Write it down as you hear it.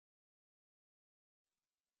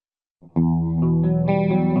The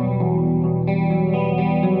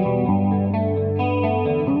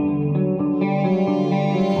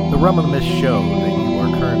Rum of the Mist show that you are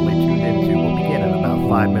currently tuned into will begin in about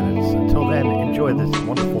 5 minutes. Until then, enjoy this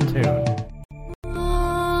wonderful tune.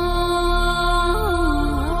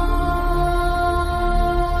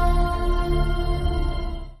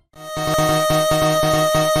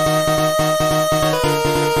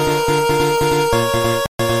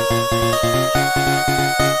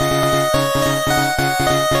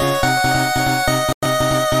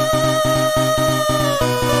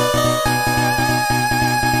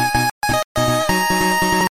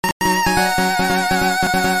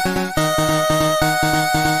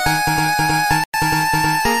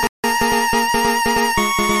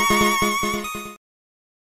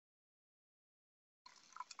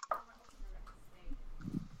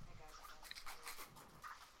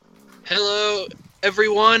 Hello,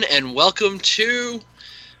 everyone, and welcome to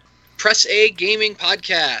Press A Gaming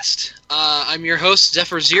Podcast. I'm your host,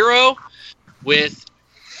 Zephyr Zero, with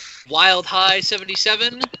Wild High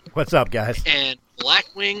 77. What's up, guys? And Black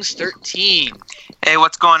Wings 13. Hey,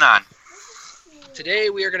 what's going on? Today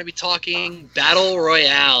we are going to be talking Battle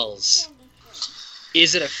Royales.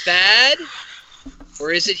 Is it a fad,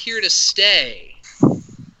 or is it here to stay?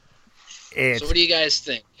 So what do you guys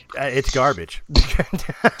think? It's garbage.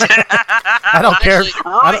 I don't care.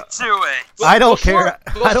 I don't care.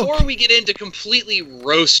 Before we get into completely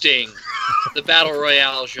roasting the Battle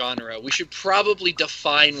Royale genre, we should probably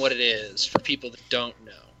define what it is for people that don't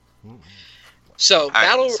know. So,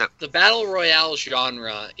 the Battle Royale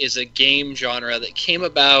genre is a game genre that came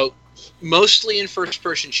about mostly in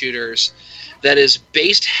first-person shooters that is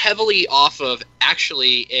based heavily off of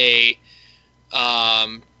actually a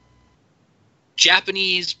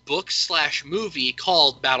Japanese book/movie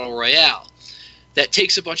called Battle Royale that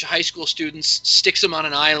takes a bunch of high school students, sticks them on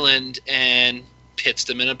an island, and pits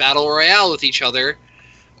them in a Battle Royale with each other,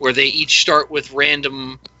 where they each start with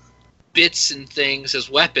random bits and things as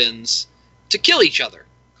weapons to kill each other.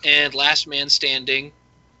 And last man standing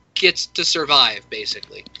gets to survive,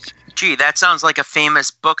 basically. Gee, that sounds like a famous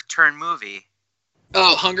book-turned-movie.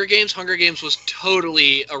 Oh, Hunger Games? Hunger Games was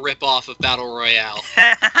totally a rip-off of Battle Royale.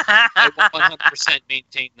 I 100%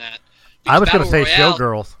 maintain that. I was going to say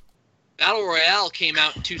Showgirls. Battle Royale came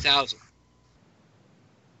out in 2000.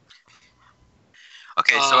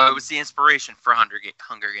 Okay, so it was the inspiration for Hunger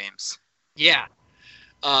Games. Yeah.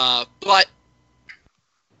 But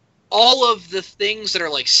all of the things that are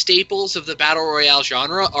like staples of the Battle Royale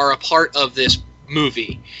genre are a part of this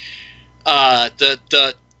movie.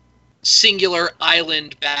 The singular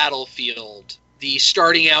island battlefield, the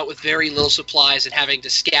starting out with very little supplies and having to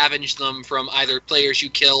scavenge them from either players you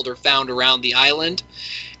killed or found around the island,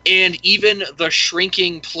 and even the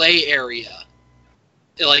shrinking play area.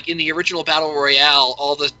 Like in the original Battle Royale,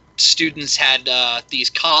 all the students had these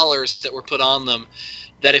collars that were put on them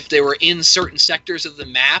that if they were in certain sectors of the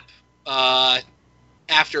map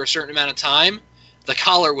after a certain amount of time, the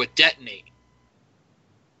collar would detonate.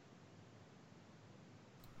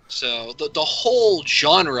 So the whole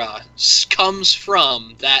genre comes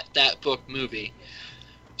from that book movie.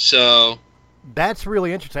 So that's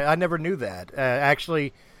really interesting. I never knew that.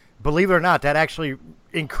 Actually, believe it or not, that actually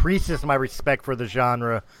increases my respect for the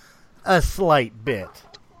genre a slight bit.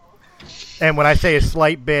 And when I say a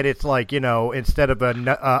slight bit, it's like, instead of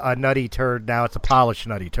a nutty turd, now it's a polished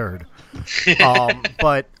nutty turd.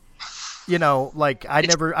 But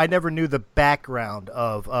I never knew the background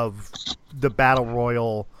of the Battle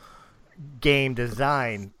Royale game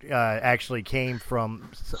design actually came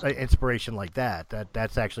from inspiration like that.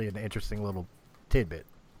 That's actually an interesting little tidbit.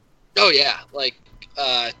 Oh yeah,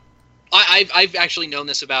 I've actually known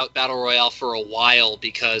this about Battle Royale for a while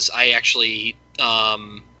because I actually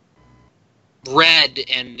read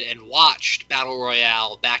and watched Battle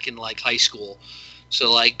Royale back in high school.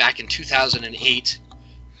 So back in 2008.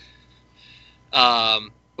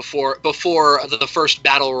 Before the first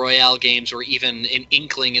Battle Royale games were even an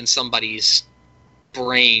inkling in somebody's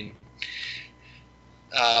brain.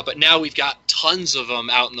 But now we've got tons of them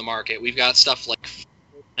out in the market. We've got stuff like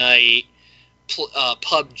Fortnite,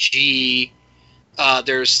 PUBG.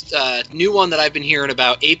 There's a new one that I've been hearing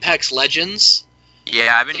about, Apex Legends.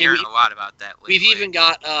 Yeah, I've been hearing a lot about that lately. We've even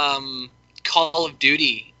got Call of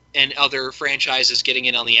Duty and other franchises getting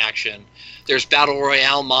in on the action. There's Battle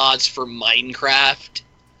Royale mods for Minecraft.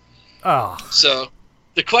 Oh. So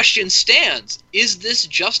the question stands, is this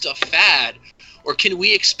just a fad, or can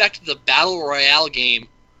we expect the Battle Royale game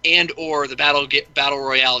and or the Battle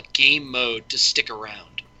Royale game mode to stick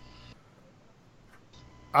around?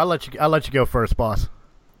 I'll let you go first, boss.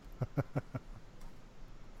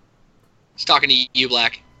 He's talking to you,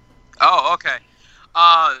 Black. Oh, okay.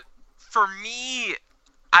 For me,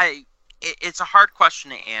 it's a hard question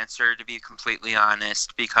to answer, to be completely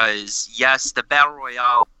honest, because yes, the Battle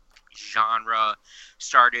Royale genre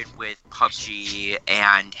started with PUBG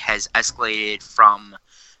and has escalated from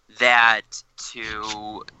that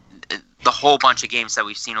to the whole bunch of games that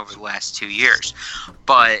we've seen over the last 2 years.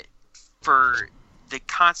 But for the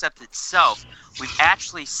concept itself, we've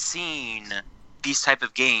actually seen these type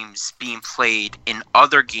of games being played in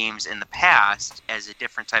other games in the past as a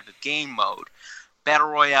different type of game mode. Battle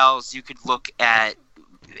Royales, you could look at,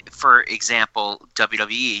 for example,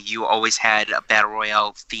 WWE. You always had a Battle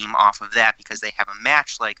Royale theme off of that because they have a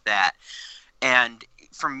match like that. And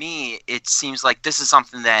for me, it seems like this is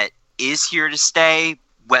something that is here to stay.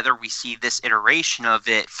 Whether we see this iteration of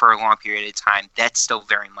it for a long period of time, that's still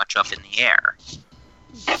very much up in the air.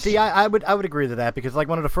 See, I would agree to that, because like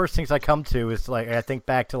one of the first things I come to is like I think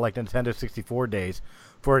back to like Nintendo 64 days,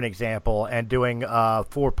 for an example, and doing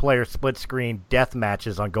 4-player split screen death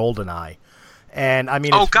matches on GoldenEye. And I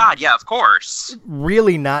mean, oh god, yeah, of course.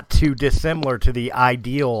 Really not too dissimilar to the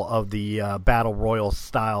ideal of the battle royal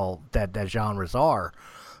style that genres are.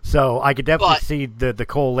 So I could definitely see the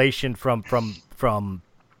correlation from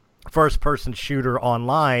first person shooter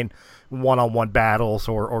online, one-on-one battles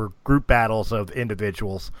or group battles of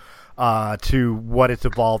individuals to what it's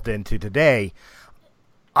evolved into today.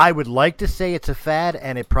 I would like to say it's a fad,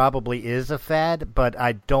 and it probably is a fad, but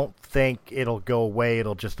I don't think it'll go away.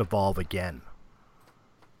 It'll just evolve again.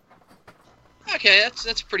 Okay,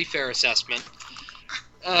 that's a pretty fair assessment.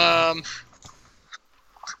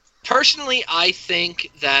 Personally, I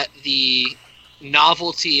think that the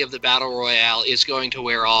novelty of the Battle Royale is going to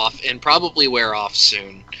wear off, and probably wear off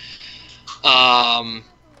soon.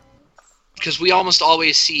 Because we almost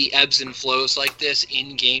always see ebbs and flows like this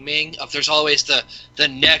in gaming. There's always the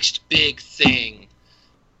next big thing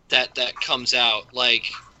that comes out.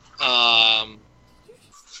 Like, a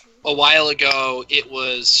while ago, it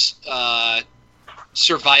was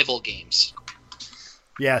survival games.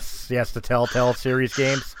 Yes, the Telltale series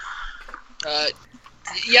games.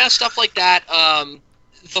 Yeah, stuff like that.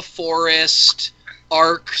 The Forest,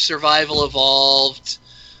 Ark, Survival Evolved,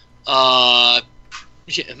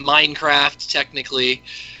 Minecraft, technically.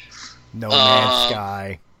 No Man's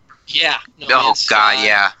Sky. Yeah. Oh god,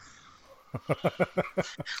 yeah.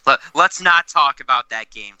 Let's not talk about that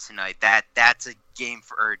game tonight. That's a game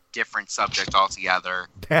for a different subject altogether.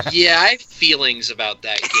 Yeah, I have feelings about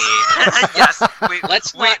that game. Yes, we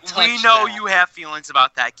know that. you have feelings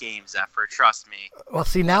about that game, Zephyr. Trust me. Well,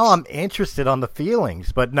 see, now I'm interested on the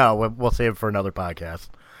feelings, but no, we'll save it for another podcast.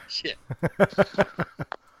 Shit.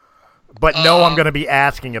 But no, I'm going to be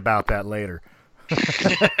asking about that later.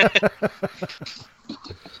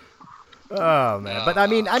 Oh man, but I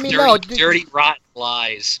mean, no, dirty, rotten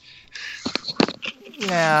lies.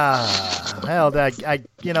 Yeah, hell,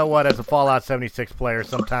 you know what? As a Fallout 76 player,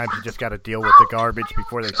 sometimes you just got to deal with the garbage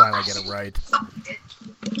before they finally get it right.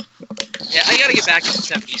 Yeah, I got to get back to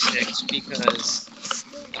 76 because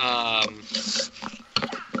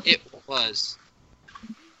it was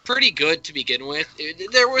pretty good to begin with.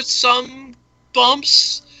 There were some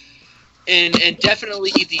bumps. And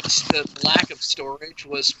definitely the lack of storage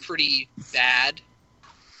was pretty bad.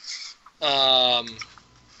 There's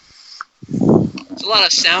a lot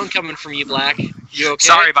of sound coming from you, Black. You okay?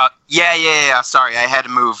 Sorry about... Yeah. Sorry, I had to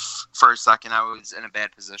move for a second. I was in a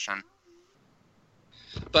bad position.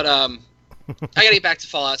 But I gotta get back to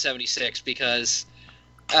Fallout 76 because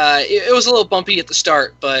it was a little bumpy at the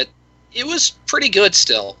start, but it was pretty good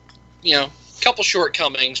still. You know, a couple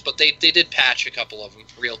shortcomings, but they did patch a couple of them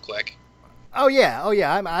real quick. Oh yeah.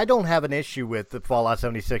 I don't have an issue with the Fallout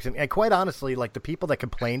 76, and quite honestly, like the people that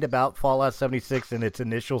complained about Fallout 76 in its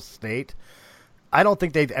initial state, I don't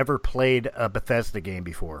think they've ever played a Bethesda game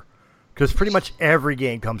before, because pretty much every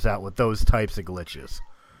game comes out with those types of glitches.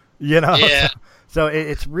 You know, yeah. So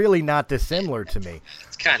it's really not dissimilar to me.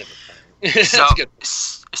 It's kind of a thing.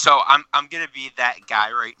 So I'm gonna be that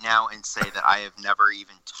guy right now and say that I have never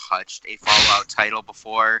even touched a Fallout title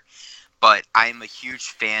before. But I'm a huge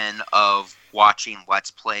fan of watching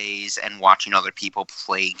Let's Plays and watching other people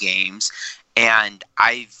play games. And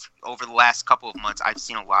over the last couple of months, I've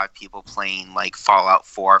seen a lot of people playing like Fallout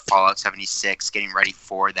 4, Fallout 76, getting ready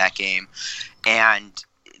for that game. And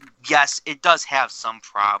yes, it does have some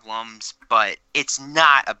problems, but it's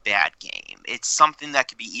not a bad game. It's something that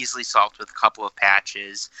could be easily solved with a couple of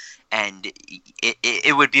patches, and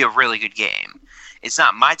it would be a really good game. It's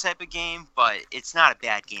not my type of game, but it's not a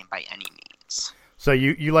bad game by any means. So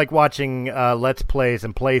you like watching Let's Plays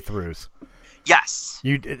and playthroughs? Yes.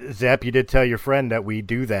 Zep, you did tell your friend that we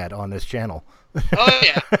do that on this channel. Oh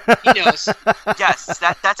yeah, he knows. Yes,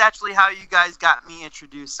 that's actually how you guys got me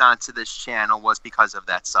introduced onto this channel, was because of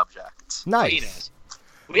that subject. Nice. He knows.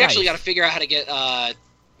 We actually got to figure out how to get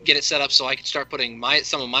it set up so I can start putting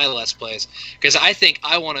some of my Let's Plays, because I think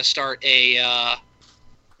I want to start a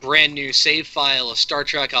brand new save file of Star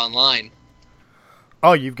Trek Online.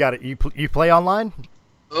 Oh, you've got it. You play online?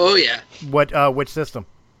 Oh yeah. Which system?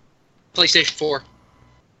 PlayStation 4.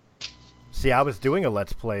 See, I was doing a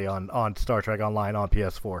Let's Play on Star Trek Online on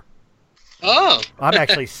PS4. Oh. I'm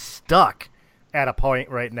actually stuck at a point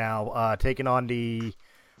right now, taking on the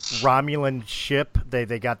Romulan ship. They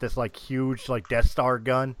got this like huge like Death Star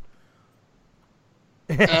gun.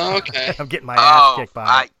 Oh, okay. I'm getting my ass kicked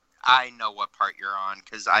by it. I know what part you're on,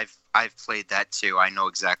 because I've played that too. I know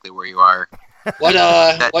exactly where you are.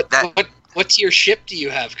 What tier ship do you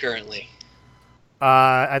have currently?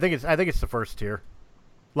 I think it's the first tier.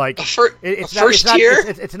 Like it's first tier.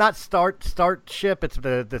 It's not start ship. It's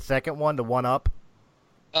the second one, the one up.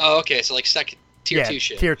 Oh, okay. So like second tier 2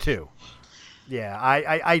 ship. Tier 2. Yeah,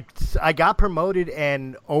 I got promoted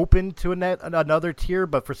and opened to another tier,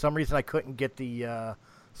 but for some reason I couldn't get the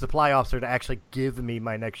supply officer to actually give me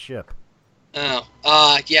my next ship.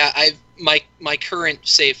 Oh, yeah. My current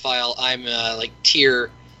save file. I'm like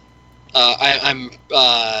tier. I'm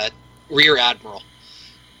rear admiral.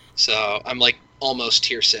 So I'm like almost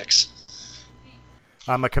tier 6.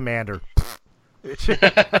 I'm a commander.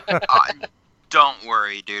 Don't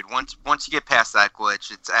worry, dude. Once you get past that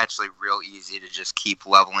glitch, it's actually real easy to just keep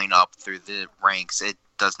leveling up through the ranks. It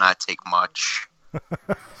does not take much.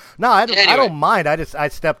 No, I don't mind. I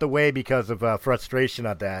stepped away because of frustration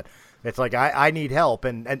at that. It's like I need help,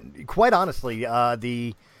 and quite honestly,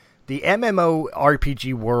 the MMO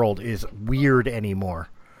RPG world is weird anymore.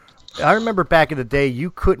 I remember back in the day,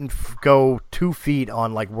 you couldn't go 2 feet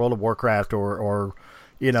on like World of Warcraft or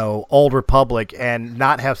Old Republic and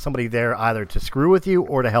not have somebody there either to screw with you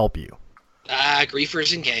or to help you.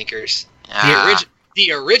 Griefers and gankers.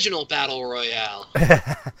 The original Battle Royale.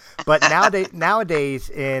 But nowadays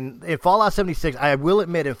in Fallout 76, I will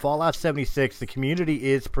admit in Fallout 76, the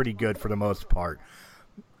community is pretty good for the most part.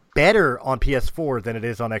 Better on PS4 than it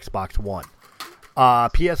is on Xbox One.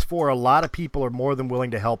 PS4, a lot of people are more than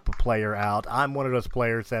willing to help a player out. I'm one of those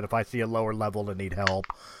players that if I see a lower level that need help,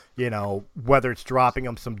 whether it's dropping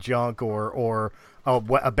them some junk or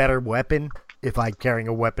a better weapon, if I'm carrying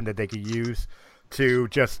a weapon that they could use to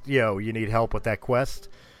just, you need help with that quest.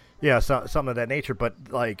 Something of that nature. But,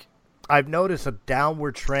 like, I've noticed a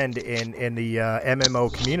downward trend in the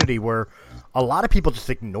MMO community where a lot of people just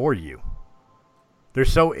ignore you. They're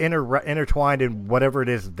so intertwined in whatever it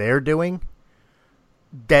is they're doing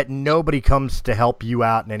that nobody comes to help you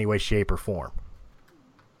out in any way, shape, or form.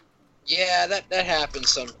 Yeah, that happens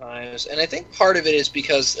sometimes, and I think part of it is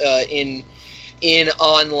because in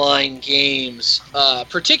online games,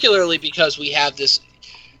 particularly because we have this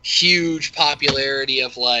huge popularity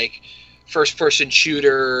of like first-person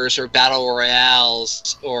shooters or battle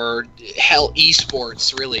royales or hell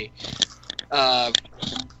esports, really.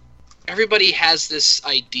 Everybody has this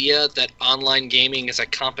idea that online gaming is a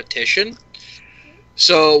competition.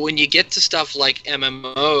 So when you get to stuff like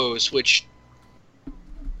MMOs, which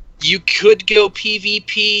you could go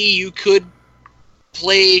PvP, you could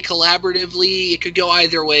play collaboratively, it could go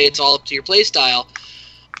either way, it's all up to your playstyle.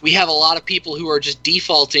 We have a lot of people who are just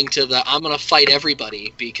defaulting to the I'm going to fight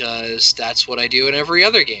everybody because that's what I do in every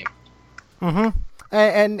other game. Mm-hmm.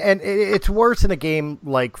 And it's worse in a game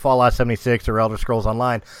like Fallout 76 or Elder Scrolls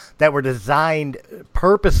Online that were designed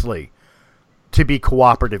purposely to be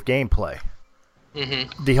cooperative gameplay.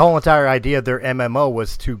 Mm-hmm. The whole entire idea of their MMO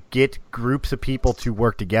was to get groups of people to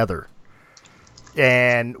work together.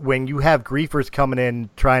 And when you have griefers coming in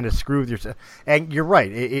trying to screw with yourself, and you're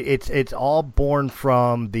right, it's all born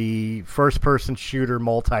from the first-person shooter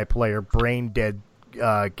multiplayer brain-dead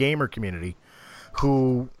gamer community,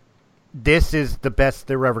 who this is the best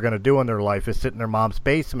they're ever going to do in their life, is sit in their mom's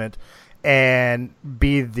basement and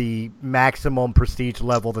be the maximum prestige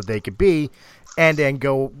level that they could be, and then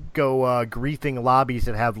go griefing lobbies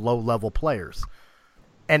that have low-level players.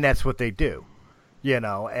 And that's what they do.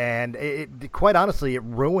 And quite honestly, it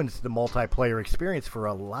ruins the multiplayer experience for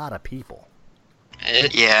a lot of people.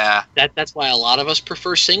 Yeah. That's why a lot of us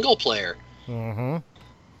prefer single player. Mm-hmm.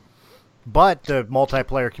 But the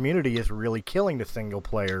multiplayer community is really killing the single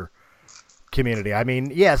player community. I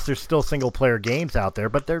mean, yes, there's still single player games out there,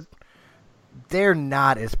 but they're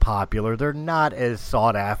not as popular. They're not as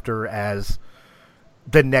sought after as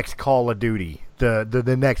the next Call of Duty,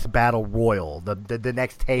 the next Battle Royale, the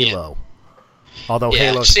next Halo. Although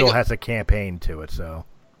Yeah, Halo still has a campaign to it, so.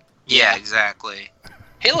 Yeah, exactly.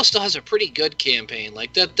 Halo still has a pretty good campaign.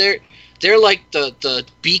 Like that, they're like the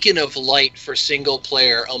beacon of light for single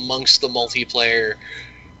player amongst the multiplayer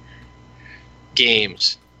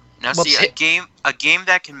games. Now, Well, see, a game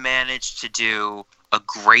that can manage to do a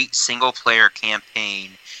great single player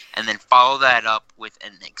campaign and then follow that up with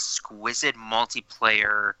an exquisite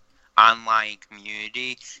multiplayer online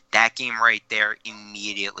community, that game right there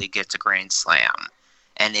immediately gets a grand slam.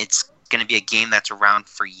 And it's going to be a game that's around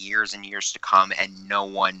for years and years to come, and no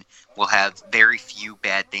one will have very few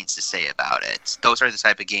bad things to say about it. Those are the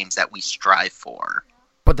type of games that we strive for.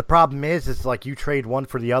 But the problem is like you trade one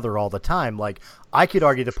for the other all the time. Like, I could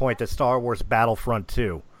argue the point that Star Wars Battlefront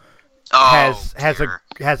 2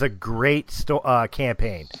 has a great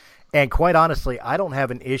campaign. And quite honestly, I don't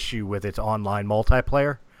have an issue with its online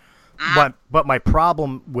multiplayer. But my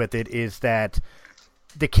problem with it is that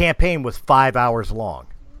the campaign was 5 hours long.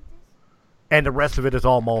 And the rest of it is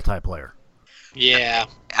all multiplayer. Yeah.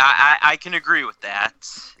 I can agree with that.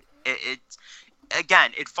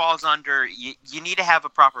 Again, it falls under, you need to have a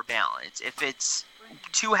proper balance. If it's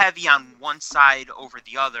too heavy on one side over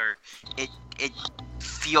the other, it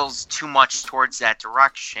feels too much towards that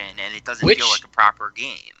direction, and it doesn't feel like a proper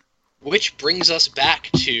game. Which brings us back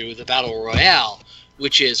to the Battle Royale,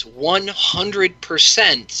 which is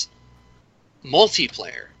 100%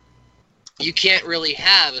 multiplayer. You can't really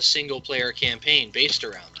have a single-player campaign based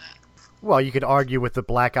around that. Well, you could argue with the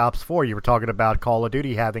Black Ops 4. You were talking about Call of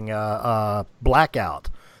Duty having a Blackout,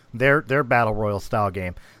 their Battle Royale style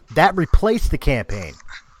game. That replaced the campaign.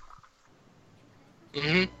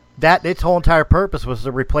 Mm-hmm. That its whole entire purpose was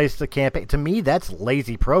to replace the campaign. To me, that's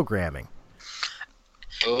lazy programming.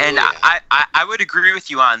 Oh, and yeah. I would agree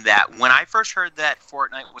with you on that. When I first heard that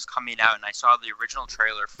Fortnite was coming out and I saw the original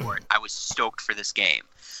trailer for it, I was stoked for this game.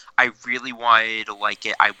 I really wanted to like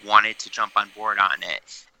it. I wanted to jump on board on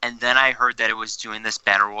it. And then I heard that it was doing this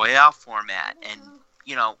Battle Royale format. And,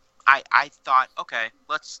 you know, I thought, okay,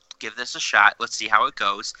 let's give this a shot. Let's see how it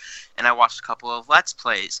goes. And I watched a couple of Let's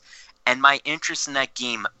Plays. And my interest in that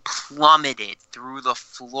game plummeted through the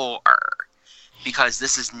floor. Because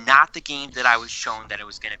this is not the game that I was shown that it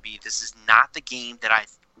was going to be. This is not the game that I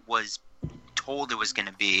was told it was going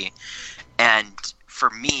to be. And for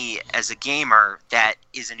me, as a gamer, that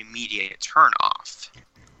is an immediate turn-off.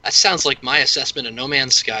 That sounds like my assessment of No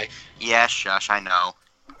Man's Sky. Yeah, shush, I know.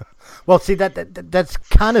 Well, see, that's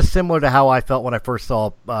kind of similar to how I felt when I first saw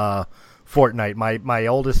Fortnite. My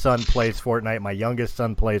oldest son plays Fortnite. My youngest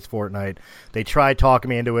son plays Fortnite. They tried talking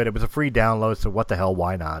me into it. It was a free download, so what the hell,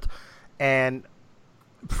 why not? And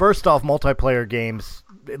first off, multiplayer games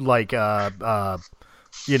like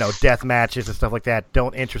death matches and stuff like that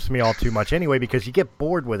don't interest me all too much anyway, because you get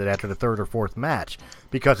bored with it after the third or fourth match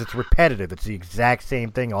because it's repetitive. It's the exact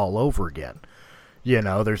same thing all over again. You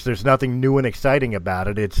know, there's nothing new and exciting about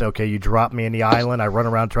it. It's okay, you drop me in the island, I run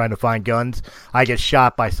around trying to find guns, I get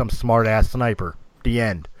shot by some smart ass sniper. The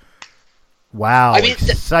end. Wow, I mean,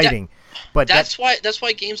 exciting. But that's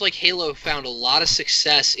why games like Halo found a lot of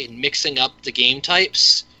success in mixing up the game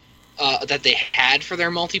types that they had for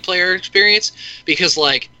their multiplayer experience. Because,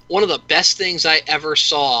 like, one of the best things I ever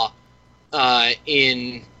saw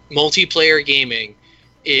in multiplayer gaming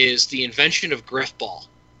is the invention of Griffball.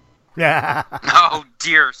 Oh,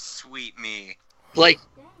 dear sweet me. Like,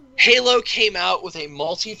 Halo came out with a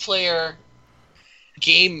multiplayer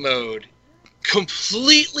game mode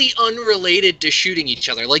completely unrelated to shooting each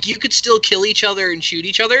other. Like, you could still kill each other and shoot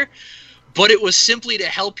each other, but it was simply to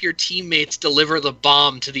help your teammates deliver the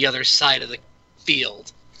bomb to the other side of the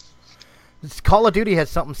field. Call of Duty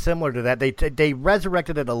has something similar to that. They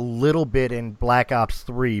resurrected it a little bit in Black Ops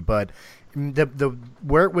 3, but the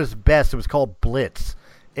where it was best, it was called Blitz,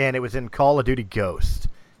 and it was in Call of Duty Ghost.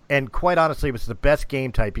 And quite honestly, it was the best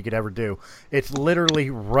game type you could ever do. It's literally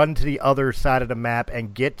run to the other side of the map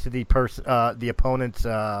and get to the opponent's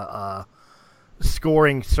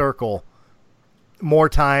scoring circle more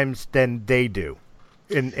times than they do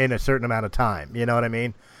in a certain amount of time. You know what I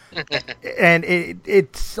mean? And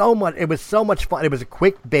it was so much fun. It was a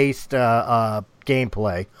quick based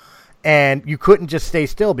gameplay, and you couldn't just stay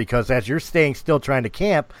still, because as you're staying still trying to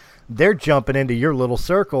camp, they're jumping into your little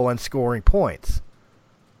circle and scoring points.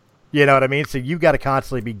 You know what I mean? So you got to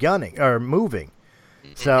constantly be gunning or moving.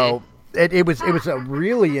 So it was a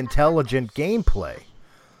really intelligent gameplay,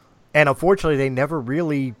 and unfortunately, they never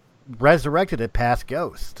really resurrected it past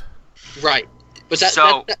Ghost. Right, but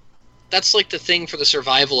that's like the thing for the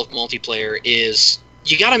survival of multiplayer is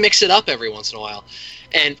you got to mix it up every once in a while,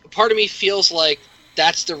 and part of me feels like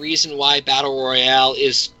that's the reason why Battle Royale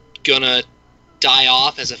is gonna die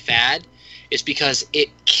off as a fad, is because it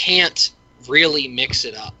can't really mix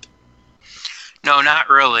it up. No, not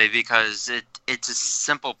really, because it's a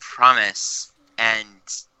simple premise, and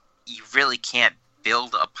you really can't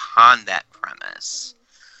build upon that premise.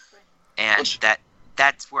 And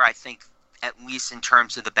that's where I think, at least in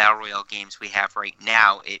terms of the Battle Royale games we have right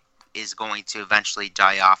now, it is going to eventually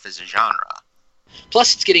die off as a genre.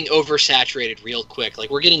 Plus, it's getting oversaturated real quick. Like,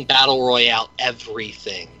 we're getting Battle Royale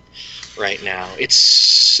everything right now. It's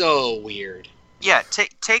so weird. Yeah,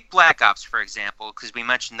 take Black Ops, for example, because we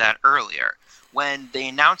mentioned that earlier. When they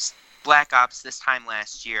announced Black Ops this time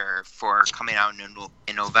last year for coming out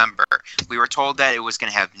in November, we were told that it was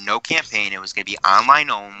going to have no campaign, it was going to be online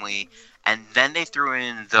only, and then they threw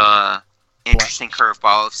in the interesting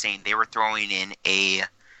curveball of saying they were throwing in a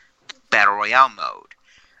Battle Royale mode.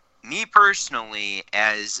 Me personally,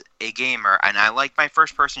 as a gamer, and I like my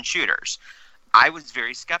first-person shooters, I was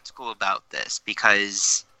very skeptical about this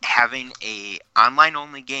because having a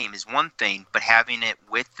online-only game is one thing, but having it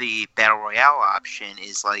with the Battle Royale option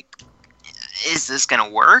is like, is this going to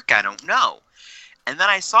work? I don't know. And then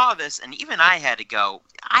I saw this, and even I had to go,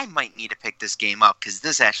 I might need to pick this game up because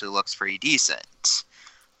this actually looks pretty decent.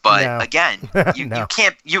 But again, you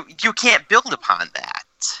can't build upon that.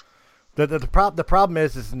 The problem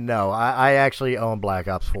is no. I actually own Black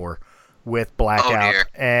Ops 4 with Blackout,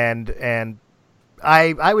 and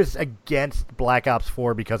I was against Black Ops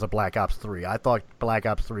 4 because of Black Ops 3. I thought Black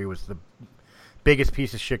Ops 3 was the biggest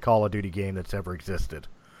piece of shit Call of Duty game that's ever existed.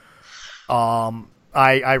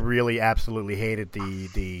 I really absolutely hated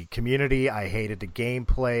the community. I hated the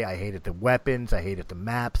gameplay. I hated the weapons. I hated the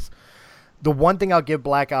maps. The one thing I'll give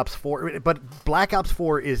Black Ops 4, but Black Ops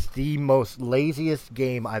 4 is the most laziest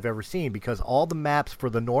game I've ever seen because all the maps for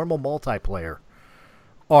the normal multiplayer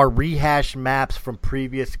are rehashed maps from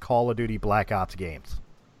previous Call of Duty Black Ops games.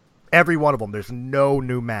 Every one of them. There's no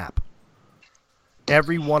new map.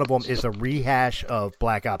 Every one of them is a rehash of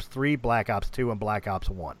Black Ops 3, Black Ops 2, and Black Ops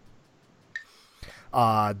 1.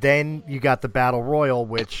 Then you got the Battle Royale,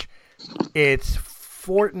 which it's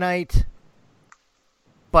Fortnite,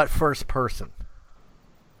 but first person.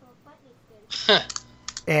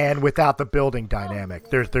 And without the building dynamic.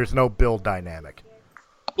 There's no build dynamic.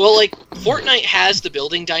 Well, like, Fortnite has the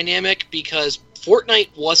building dynamic because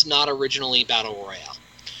Fortnite was not originally Battle Royale.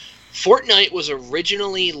 Fortnite was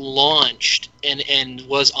originally launched and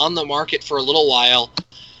was on the market for a little while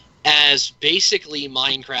as basically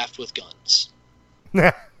Minecraft with guns.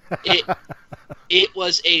 It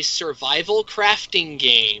was a survival crafting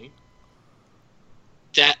game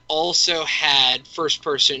that also had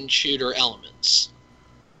first-person shooter elements.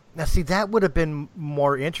 Now, see, that would have been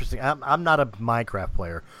more interesting. I'm not a Minecraft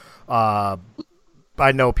player.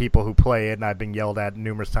 I know people who play it, and I've been yelled at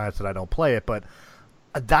numerous times that I don't play it, but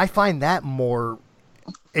I find that more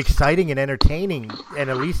exciting and entertaining and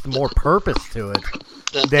at least more purpose to it.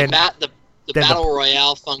 The Battle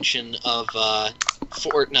Royale function of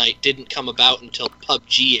Fortnite didn't come about until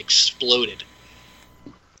PUBG exploded.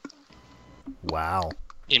 Wow.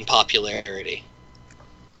 In popularity.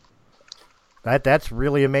 That's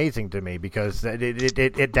really amazing to me because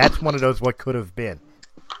that's one of those what could have been.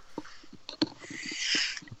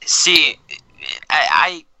 See,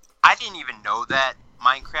 I didn't even know that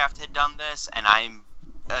Minecraft had done this, and I'm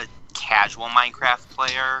a casual Minecraft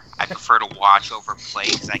player. I prefer to watch over play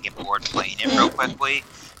because I get bored playing it real quickly.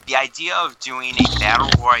 The idea of doing a Battle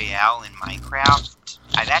Royale in Minecraft,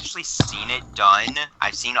 I've actually seen it done.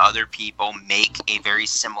 I've seen other people make a very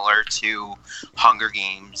similar to Hunger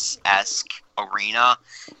Games-esque arena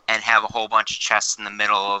and have a whole bunch of chests in the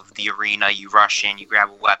middle of the arena. You rush in, you grab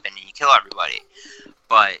a weapon, and you kill everybody.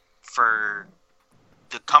 But for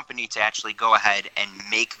the company to actually go ahead and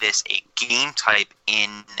make this a game type in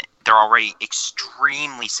their already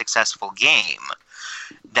extremely successful game,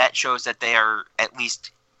 that shows that they are at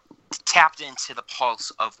least tapped into the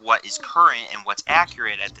pulse of what is current and what's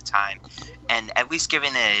accurate at the time, and at least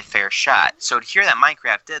given it a fair shot. So to hear that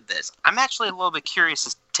Minecraft did this, I'm actually a little bit curious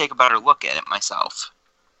to take a better look at it myself.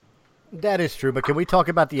 That is true, but can we talk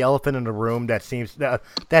about the elephant in the room that seems that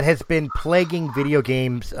has been plaguing video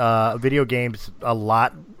games a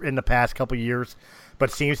lot in the past couple of years,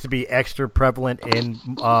 but seems to be extra prevalent in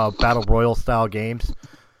battle royale style games?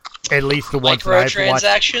 At least the ones that I've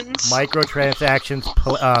watched.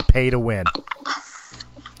 Microtransactions, pay to win.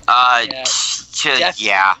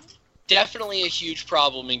 Yeah. Definitely a huge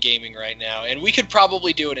problem in gaming right now, and we could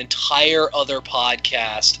probably do an entire other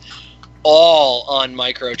podcast all on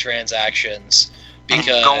microtransactions.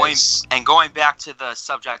 Because going back to the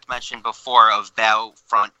subject mentioned before of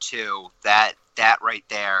Battlefront 2, that right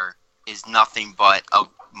there is nothing but a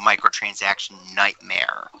microtransaction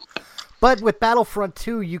nightmare. But with Battlefront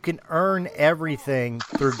 2, you can earn everything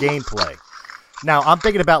through gameplay. Now, I'm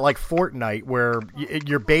thinking about like Fortnite, where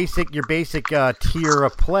your basic tier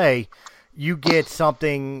of play, you get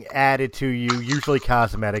something added to you, usually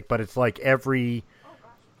cosmetic, but it's like every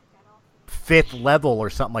 5th level or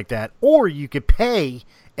something like that. Or you could pay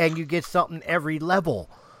and you get something every level,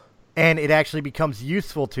 and it actually becomes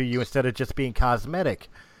useful to you instead of just being cosmetic.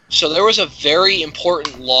 So there was a very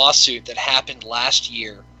important lawsuit that happened last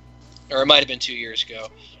year, or it might have been 2 years ago.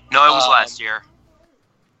 No, it was last year.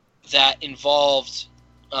 That involved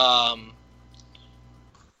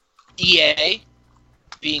EA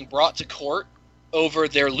being brought to court over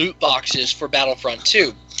their loot boxes for Battlefront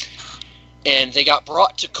 2. And they got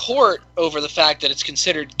brought to court over the fact that it's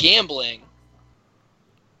considered gambling.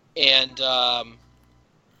 And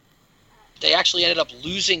they actually ended up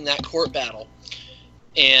losing that court battle.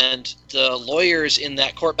 And the lawyers in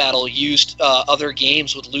that court battle used other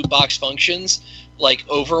games with loot box functions, like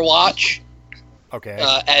Overwatch,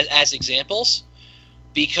 as examples,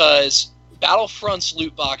 because Battlefront's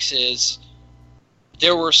loot boxes,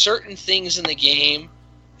 there were certain things in the game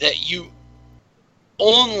that you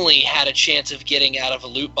only had a chance of getting out of a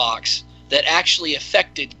loot box that actually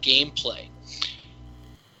affected gameplay.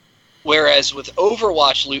 Whereas with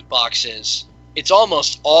Overwatch loot boxes, it's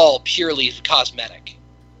almost all purely cosmetic.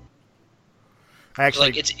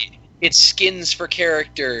 Actually, like it's skins for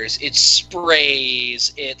characters, it's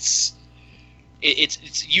sprays, it's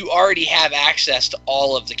you already have access to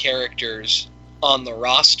all of the characters on the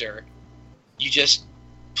roster. You just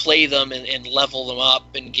play them and level them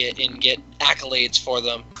up and get accolades for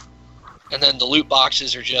them. And then the loot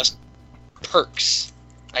boxes are just perks,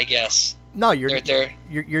 I guess. No,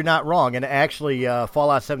 you're not wrong. And actually,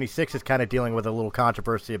 Fallout 76 is kind of dealing with a little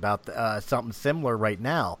controversy about something similar right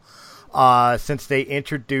now, since they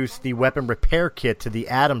introduced the weapon repair kit to the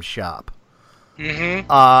Atom Shop. Mm-hmm.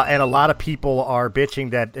 And a lot of people are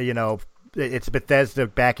bitching that, it's Bethesda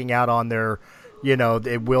backing out on their,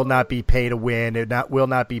 it will not be pay to win. It will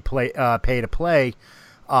not be pay to play.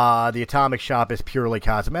 The Atomic Shop is purely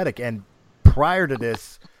cosmetic. And prior to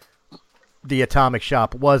this, the Atomic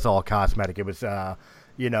Shop was all cosmetic. It was,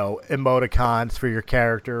 emoticons for your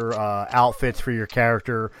character, outfits for your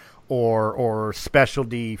character, or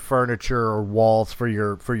specialty furniture or walls for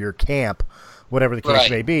your camp, whatever the case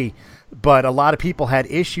may be. But a lot of people had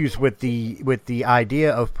issues with the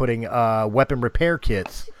idea of putting weapon repair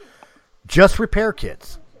kits, just repair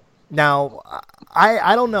kits. Now,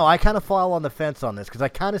 I don't know. I kind of fall on the fence on this because I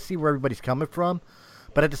kind of see where everybody's coming from.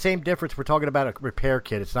 But at the same difference, we're talking about a repair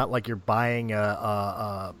kit. It's not like you're buying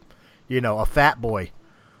a Fat Boy,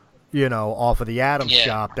 off of the Atom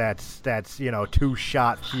Shop. That's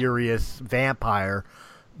 2-shot furious vampire,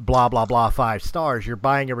 blah blah blah, 5 stars. You're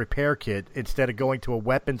buying a repair kit instead of going to a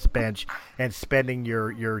weapons bench and spending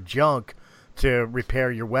your junk to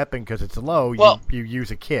repair your weapon because it's low. Well, you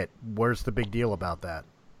use a kit. Where's the big deal about that?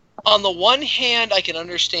 On the one hand, I can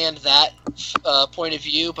understand that point of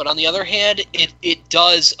view, but on the other hand, it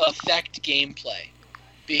does affect gameplay.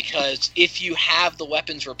 Because if you have the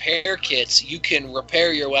weapons repair kits, you can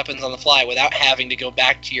repair your weapons on the fly without having to go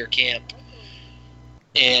back to your camp.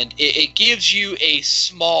 And it gives you a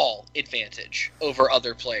small advantage over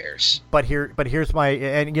other players. But here's my,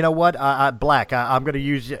 and you know what, Black, I'm gonna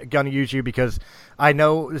use you because I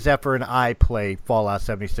know Zephyr and I play Fallout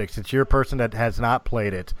 76. Since you're a person that has not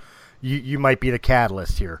played it, you might be the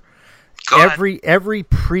catalyst here. Every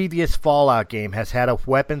previous Fallout game has had a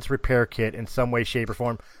weapons repair kit in some way, shape, or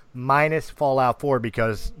form, minus Fallout 4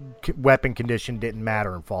 because weapon condition didn't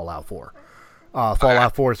matter in Fallout 4.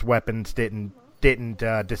 Fallout 4's weapons didn't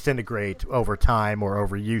disintegrate over time or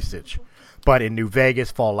over usage. But in New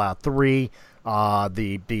Vegas, Fallout 3,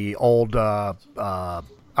 the old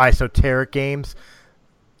esoteric games,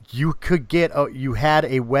 you had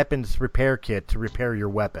a weapons repair kit to repair your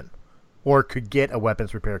weapon, or could get a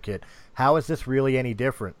weapons repair kit. How is this really any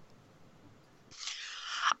different?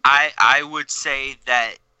 I would say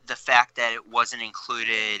that the fact that it wasn't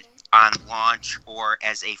included on launch or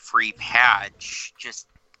as a free patch, just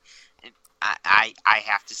I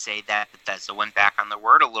have to say that Bethesda went back on their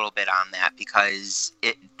word a little bit on that, because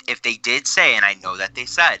if they did say, and I know that they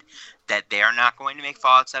said, that they are not going to make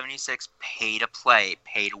Fallout 76 pay to play,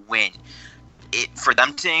 pay to win, for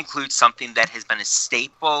them to include something that has been a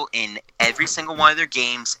staple in every single one of their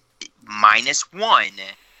games, minus one,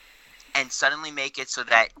 and suddenly make it so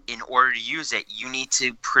that in order to use it, you need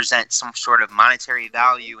to present some sort of monetary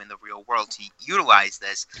value in the real world to utilize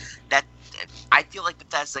this, that I feel like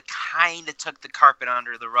Bethesda kind of took the carpet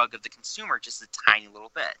under the rug of the consumer just a tiny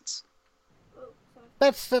little bit.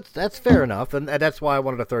 that's fair enough, and that's why I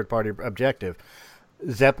wanted a third party objective.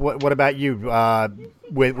 Zep, what about you?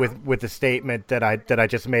 With the statement that I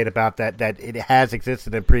just made about that it has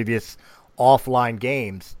existed in previous offline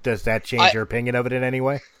games, does that change your opinion of it in any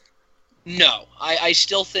way? No, I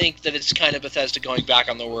still think that it's kind of Bethesda going back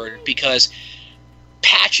on the word, because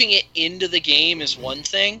patching it into the game is one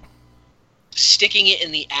thing. Sticking it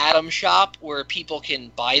in the Atom Shop where people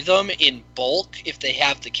can buy them in bulk if they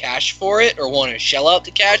have the cash for it or want to shell out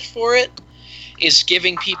the cash for it is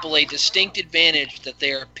giving people a distinct advantage that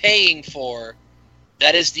they are paying for.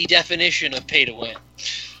 That is the definition of pay to win.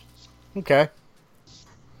 Okay,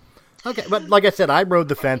 but like I said, I rode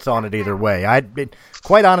the fence on it either way.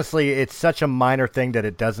 Quite honestly, it's such a minor thing that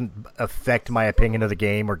it doesn't affect my opinion of the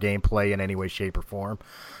game or gameplay in any way, shape, or form.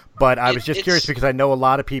 But I was just curious because I know a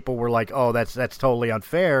lot of people were like, "Oh, that's totally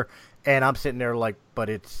unfair," and I'm sitting there like, "But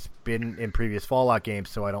it's been in previous Fallout games,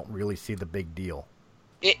 so I don't really see the big deal."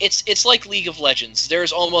 It's like League of Legends.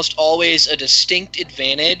 There's almost always a distinct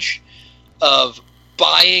advantage of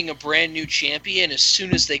buying a brand new champion as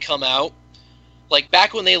soon as they come out. Like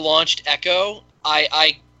back when they launched Echo,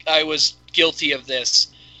 I was guilty of this.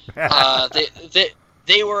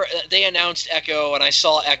 They announced Echo, and I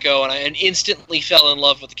saw Echo, and instantly fell in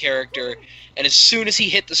love with the character. And as soon as he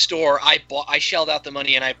hit the store, I shelled out the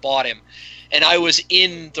money and I bought him. And I was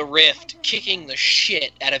in the Rift kicking the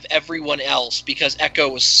shit out of everyone else because Echo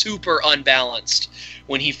was super unbalanced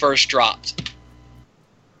when he first dropped.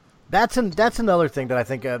 That's another thing that I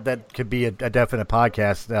think that could be a definite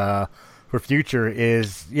podcast for future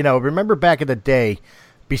is, remember back in the day,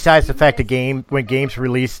 besides the fact that when games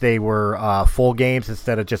released, they were full games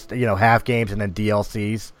instead of just half games and then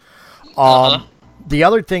DLCs. The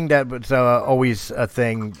other thing that was always a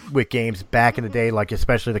thing with games back in the day, like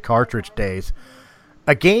especially the cartridge days,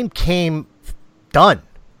 a game came done.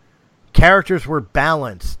 Characters were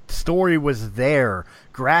balanced, story was there,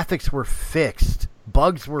 graphics were fixed,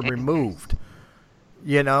 bugs were removed.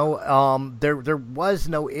 There was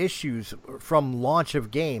no issues from launch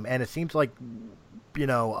of game, and it seems like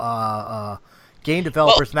game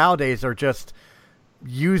developers nowadays are just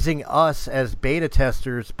using us as beta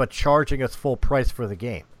testers but charging us full price for the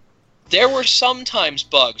game. There were sometimes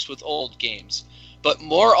bugs with old games, but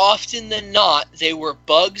more often than not, they were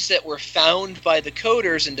bugs that were found by the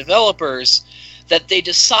coders and developers that they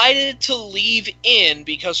decided to leave in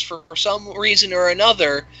because for some reason or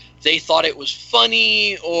another, they thought it was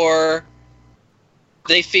funny or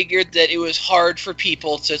they figured that it was hard for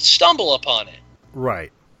people to stumble upon it.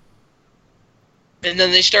 Right. And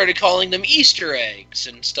then they started calling them Easter eggs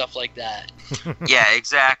and stuff like that. Yeah,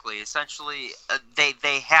 exactly. Essentially,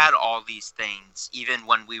 they had all these things even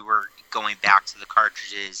when we were going back to the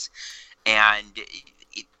cartridges. And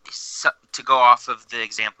to go off of the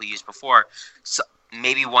example used before, so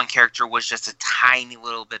maybe one character was just a tiny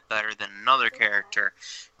little bit better than another character.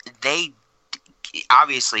 They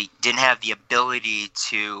obviously didn't have the ability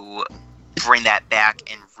to bring that back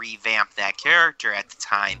and revamp that character at the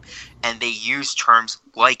time, and they use terms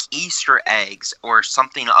like Easter eggs or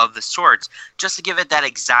something of the sorts just to give it that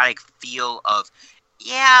exotic feel of,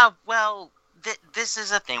 this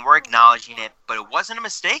is a thing, we're acknowledging it, but it wasn't a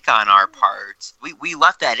mistake on our part. We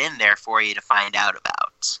left that in there for you to find out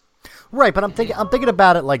about. Right, but I'm thinking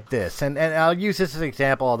about it like this, and I'll use this as an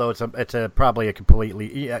example. Although it's definitely a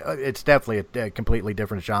completely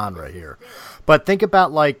different genre here. But think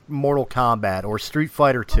about like Mortal Kombat or Street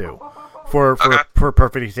Fighter 2, for a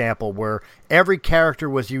perfect example, where every character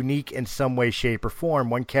was unique in some way, shape, or form.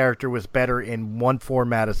 One character was better in one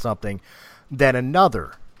format of something than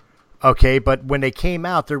another. Okay, but when they came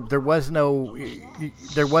out, there was no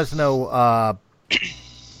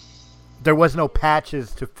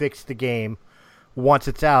patches to fix the game once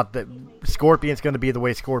it's out. That Scorpion's going to be the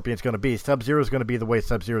way Scorpion's going to be. Sub-Zero's going to be the way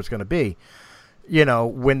Sub-Zero's going to be.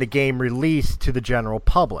 When the game released to the general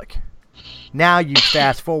public. Now you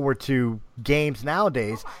fast forward to games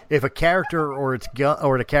nowadays. If a character or its gun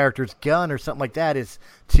or the character's gun or something like that is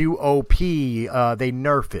too OP, they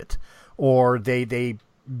nerf it, or they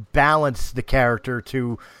balance the character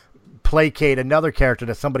to placate another character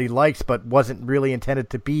that somebody likes but wasn't really intended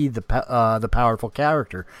to be the powerful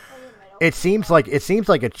character. It seems like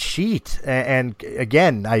a cheat, and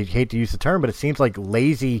again, I hate to use the term, but it seems like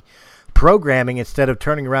lazy programming instead of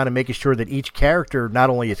turning around and making sure that each character not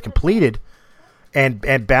only is completed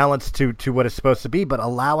and balanced to what it's supposed to be, but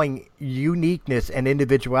allowing uniqueness and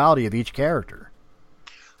individuality of each character.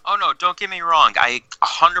 Oh, no, don't get me wrong. I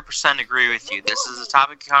 100% agree with you. This is a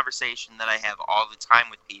topic of conversation that I have all the time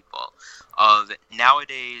with people. Of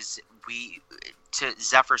nowadays, to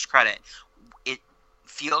Zephyr's credit,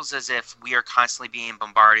 feels as if we are constantly being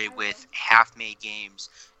bombarded with half-made games,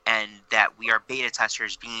 and that we are beta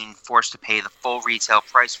testers being forced to pay the full retail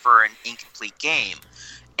price for an incomplete game.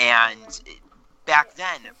 And back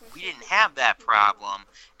then, we didn't have that problem.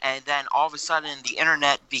 And then all of a sudden, the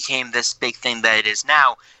internet became this big thing that it is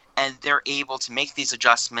now, and they're able to make these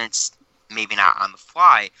adjustments, maybe not on the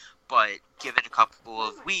fly, but give it a couple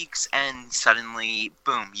of weeks, and suddenly,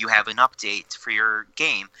 boom, you have an update for your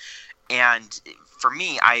game. And for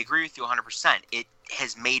me, I agree with you 100%. It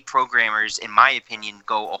has made programmers, in my opinion,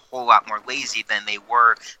 go a whole lot more lazy than they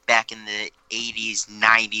were back in the 80s,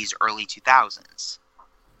 90s, early 2000s.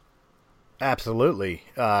 Absolutely.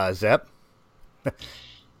 Zep?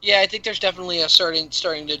 Yeah, I think there's definitely a starting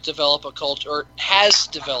to develop a culture, or has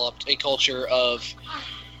developed a culture of,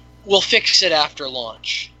 we'll fix it after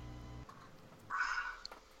launch.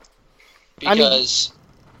 Because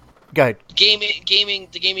go ahead. the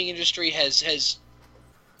gaming industry has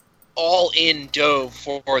all in dove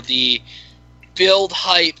for the build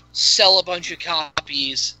hype, sell a bunch of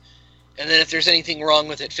copies, and then if there's anything wrong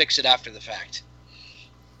with it, fix it after the fact.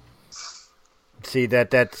 See,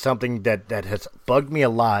 that's something that has bugged me a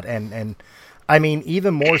lot, and I mean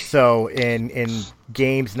even more so in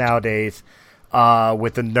games nowadays,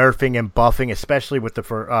 with the nerfing and buffing, especially with the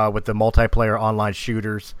multiplayer online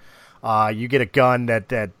shooters. You get a gun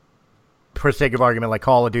that, for sake of argument, like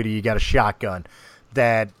Call of Duty, you got a shotgun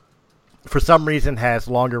that, for some reason, has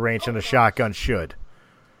longer range than a shotgun should.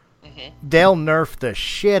 Mm-hmm. They'll nerf the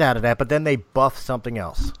shit out of that, but then they buff something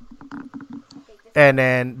else. And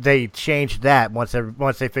then they change that once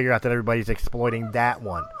they figure out that everybody's exploiting that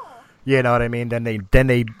one. You know what I mean? Then they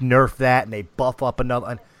nerf that and they buff up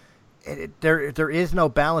another. There is no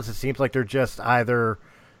balance. It seems like they're just either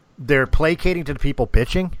they're placating to the people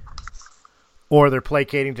bitching, or they're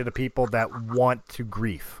placating to the people that want to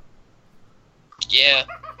grief. Yeah.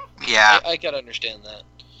 I can understand that.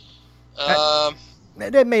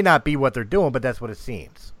 That may not be what they're doing, but that's what it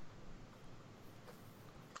seems.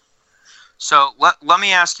 So let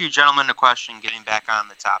me ask you gentlemen a question, getting back on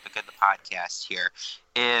the topic of the podcast here.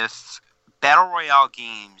 If Battle Royale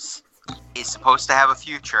games is supposed to have a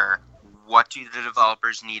future, what do the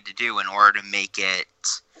developers need to do in order to make it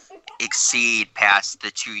exceed past the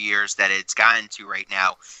 2 years that it's gotten to right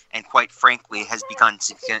now, and quite frankly has begun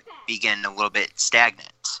to begin a little bit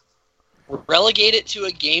stagnant? Relegate it to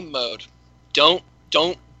a game mode. Don't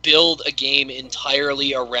build a game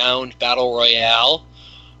entirely around Battle Royale,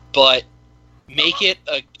 but make it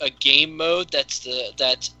a game mode that's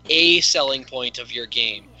a selling point of your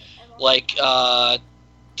game. Like the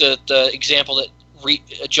example that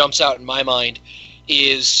jumps out in my mind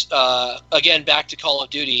is again back to Call of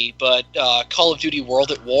Duty, but Call of Duty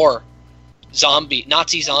World at War,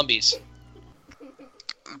 Nazi zombies.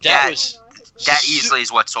 That easily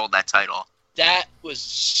is what sold that title. That was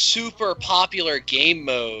super popular game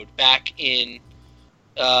mode back in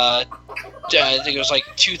I think it was like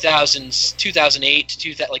 2008 to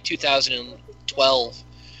 2012,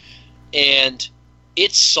 and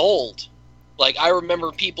it sold. Like, I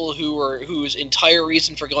remember people whose entire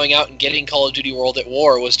reason for going out and getting Call of Duty World at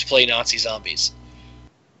War was to play Nazi zombies.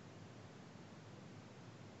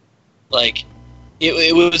 Like,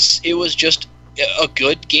 it was just a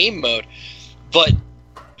good game mode, but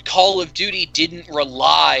Call of Duty didn't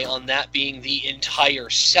rely on that being the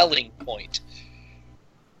entire selling point.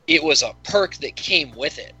 It was a perk that came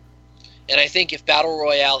with it. And I think if Battle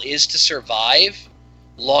Royale is to survive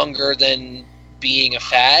longer than being a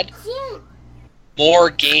fad, more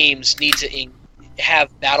games need to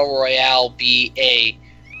have Battle Royale be a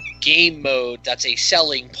game mode that's a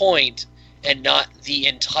selling point and not the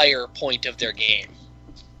entire point of their game.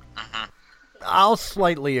 Uh-huh. I'll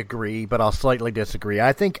slightly agree, but I'll slightly disagree.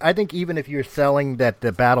 I think even if you're selling that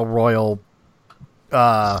the Battle Royale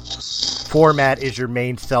format is your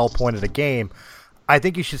main sell point of the game, I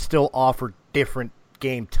think you should still offer different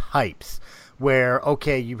game types. Where,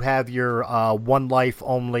 okay, you have your one life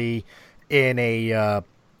only in a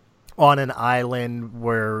on an island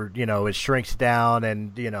where, you know, it shrinks down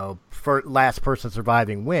and, you know, for last person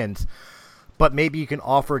surviving wins. But maybe you can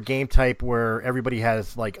offer a game type where everybody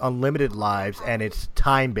has like unlimited lives and it's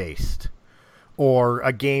time based, or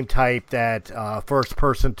a game type that first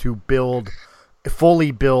person to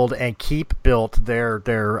fully build and keep built their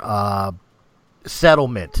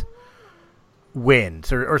settlement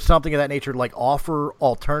wins, or something of that nature. Like, offer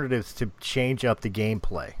alternatives to change up the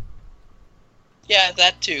gameplay. Yeah,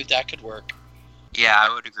 that too. That could work. Yeah,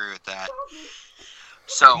 I would agree with that.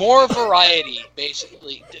 So more variety,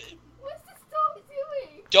 basically.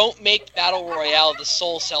 Don't make Battle Royale the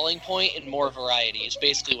sole selling point, and more variety is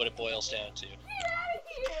basically what it boils down to.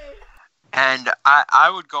 And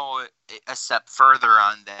I would go a step further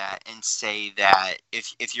on that and say that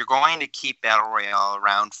if you're going to keep Battle Royale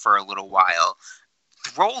around for a little while,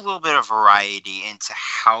 throw a little bit of variety into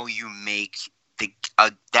how you make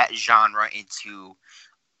that genre into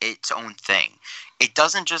its own thing. It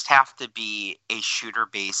doesn't just have to be a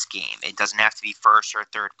shooter-based game. It doesn't have to be first or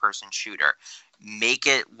third-person shooter. Make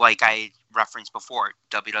it like I referenced before.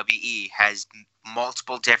 WWE has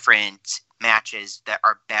multiple different matches that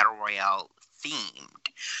are Battle Royale themed.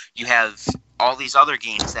 You have all these other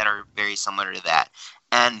games that are very similar to that.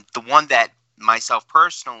 And the one that myself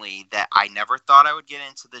personally, that I never thought I would get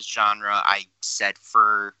into this genre, I said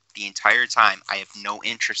for the entire time, I have no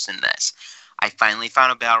interest in this. I finally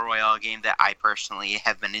found a Battle Royale game that I personally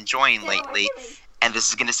have been enjoying lately. And this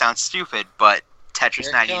is going to sound stupid, but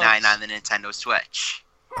Tetris 99 on the Nintendo Switch.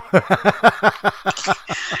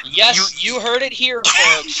 Yes, you heard it here,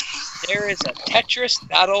 folks. There is a Tetris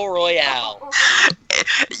Battle Royale.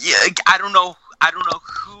 Yeah, I don't know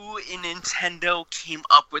who in Nintendo came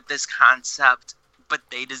up with this concept, but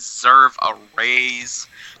they deserve a raise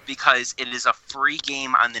because it is a free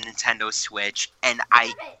game on the Nintendo Switch, and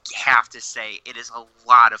I have to say, it is a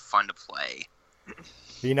lot of fun to play.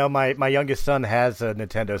 You know, my youngest son has a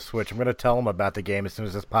Nintendo Switch. I'm going to tell him about the game as soon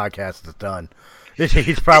as this podcast is done.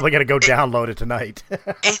 He's probably going to go download it tonight.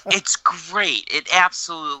 It's great. It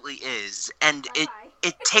absolutely is. And it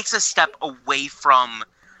takes a step away from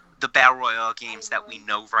the Battle Royale games that we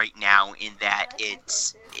know right now, in that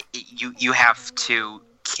you have to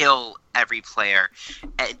kill every player.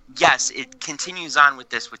 And yes, it continues on with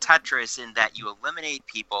this with Tetris in that you eliminate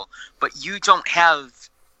people, but you don't have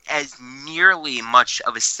as nearly much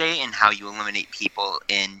of a say in how you eliminate people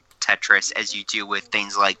in Tetris as you do with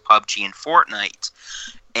things like PUBG and Fortnite.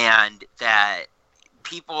 And that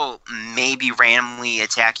people may be randomly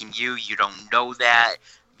attacking you, you don't know that.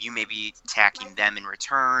 You may be attacking them in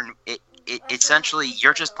return. It essentially,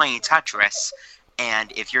 you're just playing Tetris,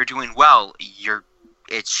 and if you're doing well,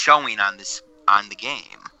 it's showing on the game.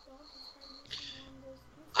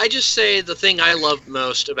 I just say the thing I love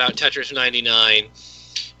most about Tetris 99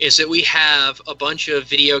 is that we have a bunch of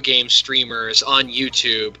video game streamers on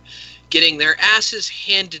YouTube getting their asses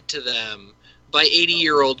handed to them by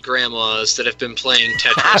 80-year-old grandmas that have been playing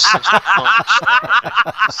Tetris since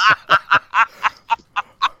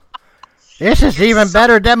This is even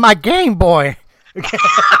better than my Game Boy.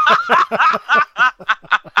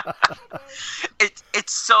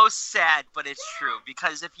 It's so sad, but it's true,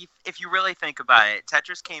 because if you really think about it,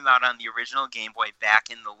 Tetris came out on the original Game Boy back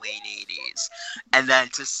in the late 80s, and then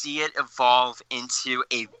to see it evolve into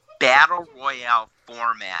a Battle Royale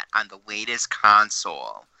format on the latest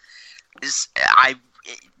console it's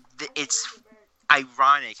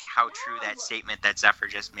ironic how true that statement that Zephyr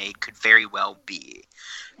just made could very well be,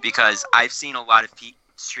 because I've seen a lot of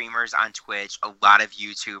streamers on Twitch, a lot of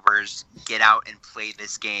YouTubers get out and play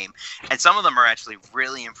this game, and some of them are actually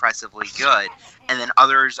really impressively good, and then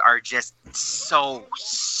others are just so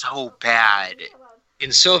bad.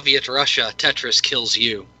 In Soviet Russia, Tetris kills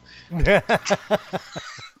you.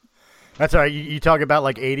 That's all right. You talk about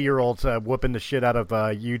like 80-year-olds whooping the shit out of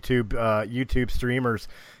YouTube streamers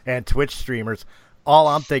and Twitch streamers. All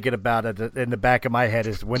I'm thinking about in the back of my head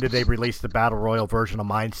is, when did they release the Battle Royale version of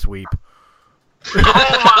Minesweep? Oh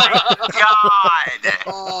my god!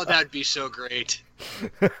 Oh, that'd be so great.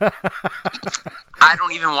 I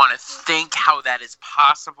don't even want to think how that is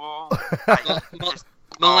possible.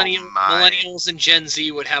 Millennials and Gen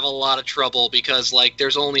Z would have a lot of trouble, because like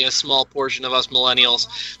there's only a small portion of us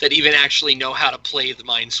millennials that even actually know how to play the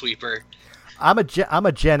Minesweeper. I'm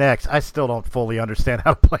a Gen X. I still don't fully understand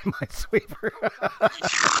how to play Minesweeper.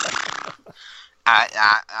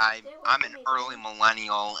 I'm an early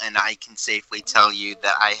millennial, and I can safely tell you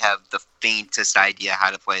that I have the faintest idea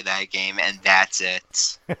how to play that game, and that's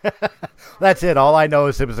it. That's it. All I know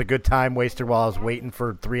is it was a good time waster while I was waiting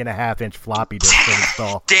for 3.5-inch floppy disk to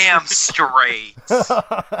install. Damn straight.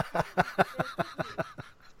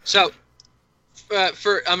 So,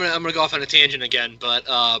 I'm gonna go off on a tangent again, but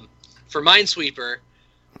for Minesweeper,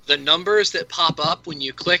 the numbers that pop up when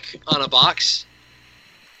you click on a box,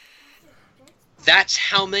 that's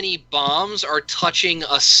how many bombs are touching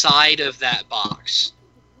a side of that box.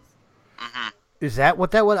 Mm-hmm. Is that what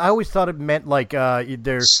that was? I always thought it meant like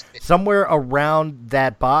there's somewhere around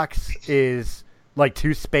that box is like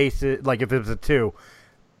 2 spaces, like if it was a 2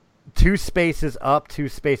 spaces up, 2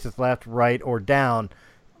 spaces left, right, or down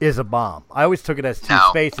is a bomb. I always took it as 2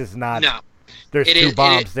 spaces, not there's 2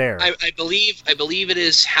 bombs there. I believe it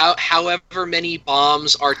is however many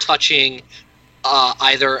bombs are touching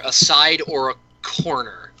either a side or a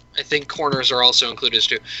corner. I think corners are also included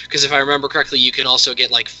too. Because if I remember correctly, you can also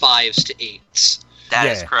get like 5s to 8s. That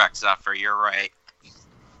is correct, Zephyr. You're right.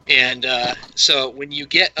 And so when you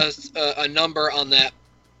get a number on that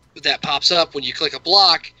pops up when you click a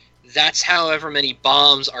block, that's however many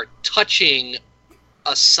bombs are touching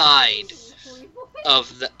a side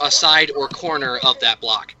or corner of that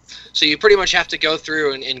block. So you pretty much have to go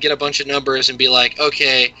through and get a bunch of numbers and be like,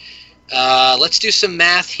 okay, let's do some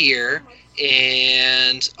math here.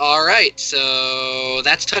 And all right, so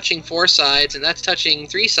that's touching 4 sides and that's touching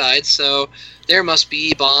 3 sides. So there must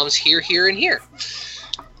be bombs here, here, and here.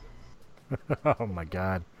 Oh my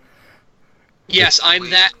god. Yes, I am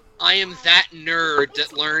that nerd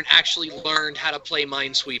that actually learned how to play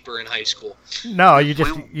Minesweeper in high school. No, you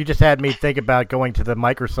just had me think about going to the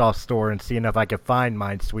Microsoft store and seeing if I could find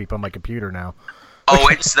Minesweep on my computer now. Oh,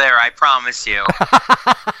 it's there, I promise you.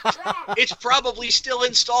 It's probably still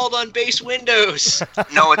installed on base Windows.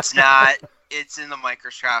 No, it's not. It's in the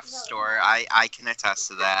Microsoft store. I can attest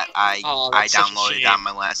to that. I downloaded it on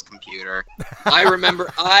my last computer. I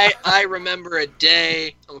remember a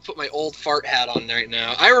day. I'm gonna put my old fart hat on right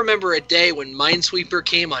now. I remember a day when Minesweeper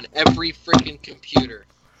came on every freaking computer.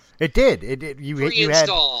 It did. It did. You had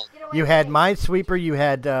Minesweeper. You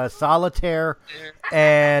had Solitaire,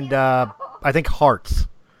 and I think Hearts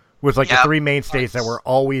was like the 3 mainstays that were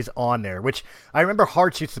always on there. Which I remember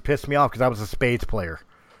Hearts used to piss me off because I was a Spades player.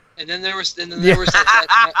 And then there was that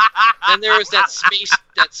space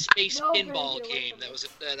pinball game that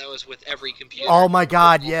was with every computer. Oh my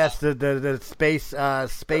god, yes, the space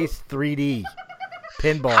 3D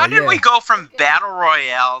pinball. How did we go from Battle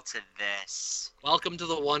Royale to this? Welcome to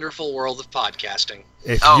the wonderful world of podcasting.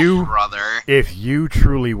 If you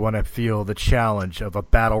truly want to feel the challenge of a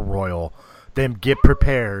battle royal, then get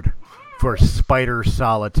prepared for Spider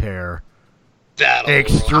Solitaire Battle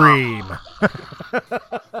Extreme.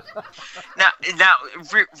 Now,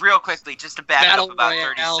 real quickly, just to back Battle up about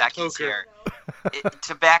Royale 30 seconds poker. here.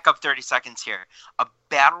 To back up 30 seconds here, a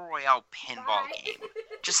Battle Royale pinball game.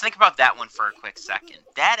 Just think about that one for a quick second.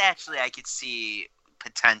 That actually I could see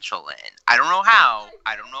potential in. I don't know how.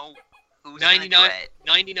 I don't know who's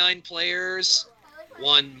 99 players,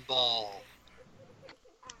 1 ball.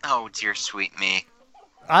 Oh, dear sweet me.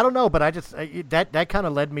 I don't know, but that kind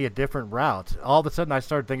of led me a different route. All of a sudden, I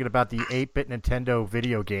started thinking about the 8-bit Nintendo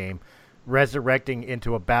video game resurrecting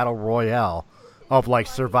into a battle royale of like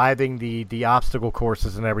surviving the obstacle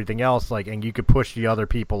courses and everything else, like, and you could push the other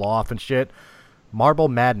people off and shit. Marble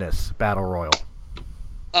Madness Battle Royal.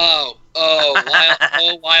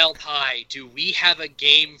 Wild High. Do we have a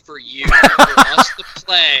game for you for us to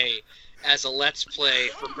play as a Let's Play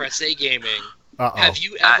for Press A Gaming? Uh-oh. Have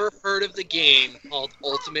you ever heard of the game called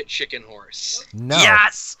Ultimate Chicken Horse? No.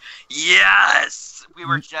 Yes! We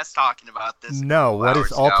were just talking about this. No, what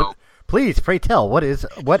is Ultimate? Please, pray tell. What is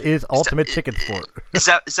Ultimate Chicken Sport?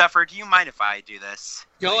 Zephyr, do you mind if I do this?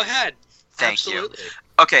 Go ahead. Thank Absolutely. you.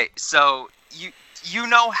 Okay, so you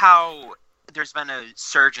know how there's been a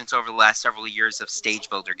surgence over the last several years of stage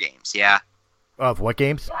builder games, yeah? Of what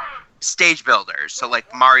games? Stage builders, so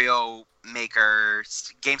like Mario Maker,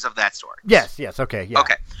 games of that sort. Yes, okay, yeah.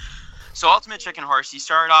 Okay. So Ultimate Chicken Horse, you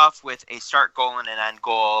start off with a start goal and an end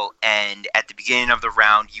goal, and at the beginning of the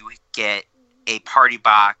round, you get a party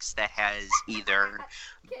box that has either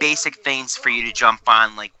basic things for you to jump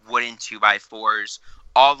on, like wooden 2x4s,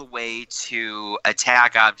 all the way to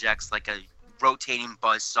attack objects like a rotating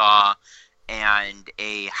buzzsaw and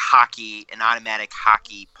an automatic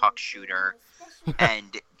hockey puck shooter.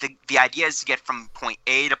 And the idea is to get from point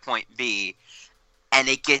A to point B, and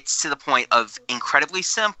it gets to the point of incredibly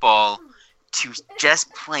simple to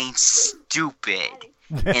just plain stupid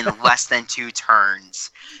in less than 2 turns.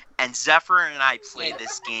 And Zephyr and I play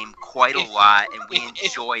this game quite a lot, and we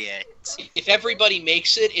enjoy it. If everybody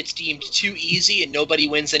makes it, it's deemed too easy and nobody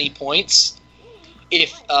wins any points.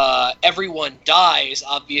 If everyone dies,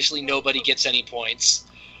 obviously nobody gets any points.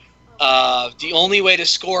 The only way to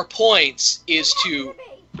score points is to,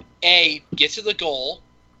 A, get to the goal,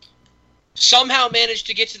 somehow manage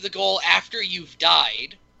to get to the goal after you've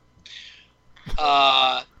died,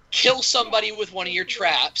 kill somebody with one of your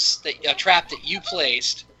traps, a trap that you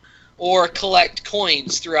placed, or collect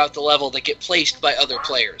coins throughout the level that get placed by other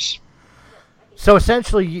players. So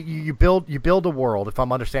essentially, you build a world, if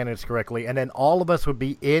I'm understanding this correctly, and then all of us would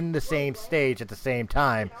be in the same stage at the same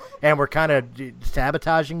time, and we're kind of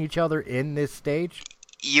sabotaging each other in this stage.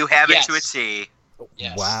 You have it to a T.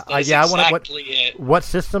 Yes. Wow. That's exactly it. What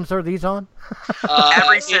systems are these on?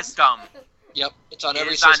 Every system. Yep, it's on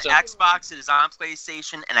every system. system. It is on Xbox, it is on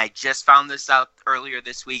PlayStation, and I just found this out earlier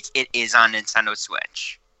this week. It is on Nintendo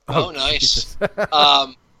Switch. Oh, nice.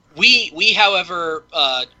 We however,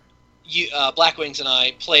 Black Wings and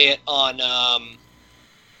I play it on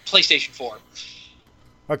PlayStation 4.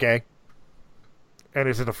 Okay. And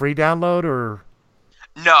is it a free download or?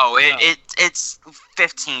 No, it's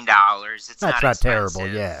 $15. It's That's not terrible.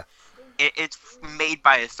 Yeah. It's made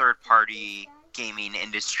by a third-party gaming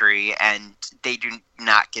industry, and they do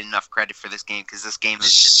not get enough credit for this game because this game is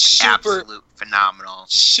just absolute phenomenal.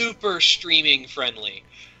 Super streaming friendly.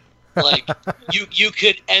 Like you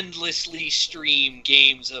could endlessly stream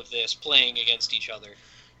games of this playing against each other.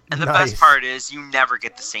 And the Nice. best part is you never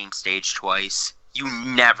get the same stage twice.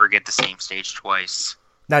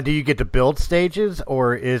 Now, do you get to build stages,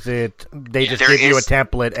 or is it they just there give you a is-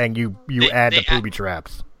 template and you add the booby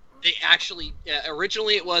traps? They actually,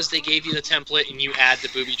 originally it was they gave you the template and you add the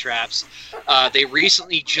booby traps. They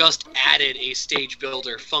recently just added a stage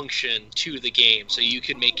builder function to the game, so you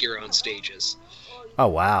can make your own stages. Oh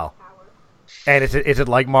wow! And is it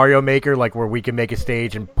like Mario Maker, like where we can make a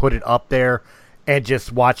stage and put it up there and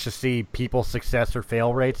just watch to see people's success or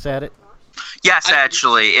fail rates at it? Yes,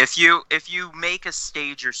 actually, if you make a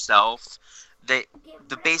stage yourself, the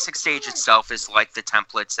basic stage itself is like the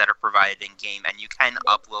templates that are provided in game, and you can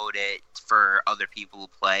upload it for other people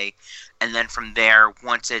to play. And then from there,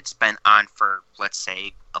 once it's been on for, let's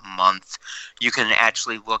say, a month, you can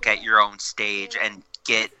actually look at your own stage and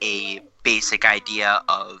get a basic idea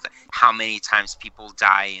of how many times people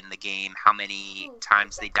die in the game, how many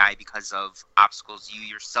times they die because of obstacles you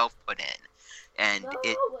yourself put in. And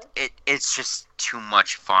it's just too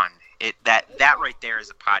much fun. That right there is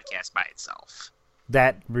a podcast by itself.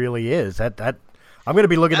 That really is. That I'm going to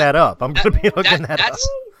be looking that up. I'm going to be looking that up.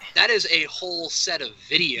 That is a whole set of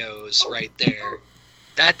videos right there.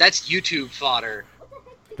 That's YouTube fodder.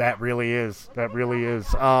 That really is.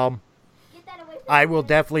 I will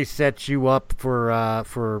definitely set you up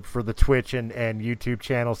for the Twitch and YouTube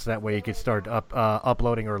channels, so that way you can start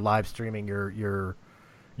uploading or live streaming your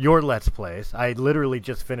Let's Plays. I literally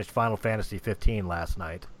just finished Final Fantasy 15 last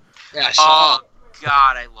night. Yeah, I saw. Oh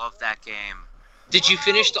God, I love that game. Did you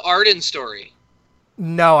finish the Arden story?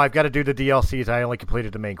 No, I've got to do the DLCs. I only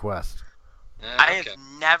completed the main quest. I have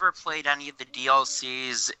never played any of the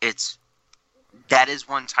DLCs. That is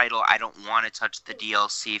one title I don't want to touch the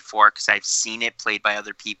DLC for because I've seen it played by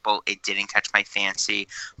other people. It didn't catch my fancy,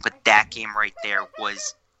 but that game right there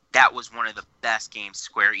was one of the best games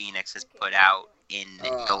Square Enix has put out in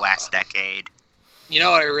the last decade. You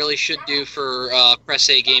know what I really should do for Press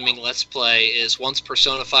A Gaming Let's Play is once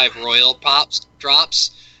Persona 5 Royal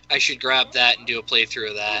drops, I should grab that and do a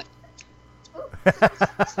playthrough of that.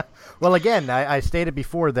 Well, again, I stated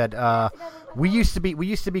before that we used to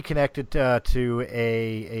be connected to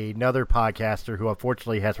another podcaster who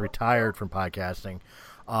unfortunately has retired from podcasting,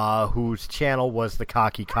 whose channel was the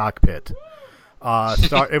Cocky Cockpit.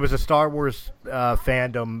 It was a Star Wars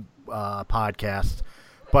fandom podcast.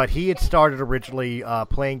 But he had started originally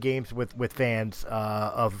playing games with fans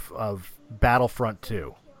of Battlefront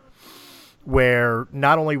 2, where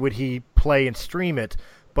not only would he play and stream it,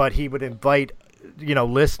 but he would invite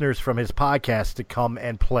listeners from his podcast to come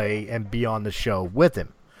and play and be on the show with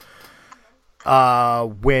him.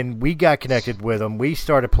 When we got connected with him, we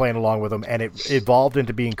started playing along with him, and it evolved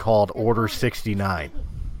into being called Order 69.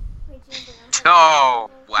 Oh,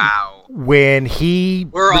 wow.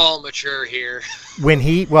 We're all mature here.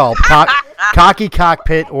 Cocky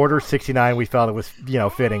Cockpit Order 69, we felt it was,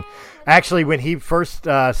 fitting. Actually, when he first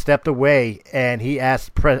stepped away and he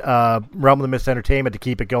asked Realm of the Mist Entertainment to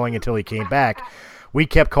keep it going until he came back, we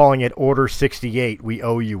kept calling it Order 68. We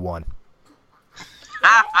owe you one.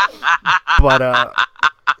 But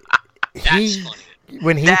That's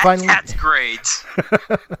funny. That's great.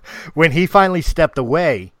 When he finally stepped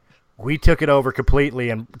away, we took it over completely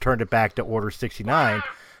and turned it back to Order 69.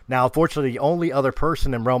 Now, unfortunately, the only other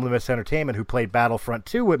person in Realm of the Mist Entertainment who played Battlefront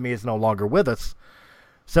 2 with me is no longer with us.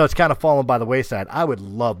 So it's kind of fallen by the wayside. I would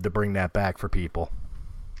love to bring that back for people.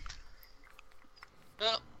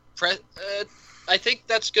 Well, I think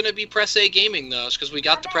that's going to be Press A Gaming, though, because we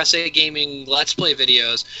got the Press A Gaming Let's Play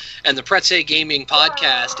videos, and the Press A Gaming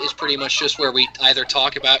podcast is pretty much just where we either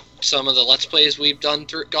talk about some of the Let's Plays we've gone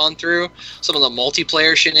through, some of the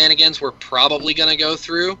multiplayer shenanigans we're probably going to go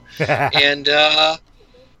through, and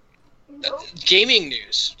gaming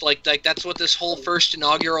news. Like that's what this whole first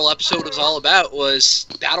inaugural episode was all about, was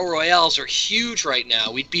Battle Royales are huge right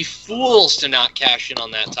now. We'd be fools to not cash in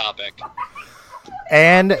on that topic.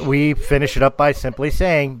 And we finish it up by simply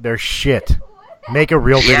saying, they're shit. Make a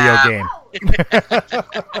real video game.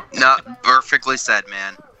 No, perfectly said,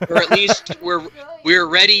 man. Or at least we're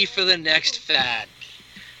ready for the next fad.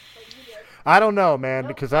 I don't know, man,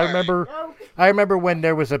 because I remember I remember when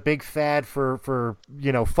there was a big fad for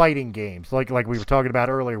fighting games, like we were talking about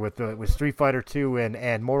earlier with Street Fighter 2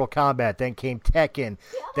 and Mortal Kombat. Then came Tekken,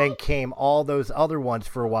 then came all those other ones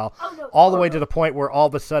for a while, all the way to the point where all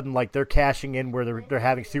of a sudden, like, they're cashing in where they're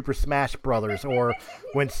having Super Smash Brothers, or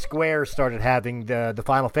when Square started having the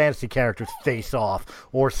Final Fantasy characters face off,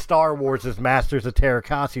 or Star Wars' Masters of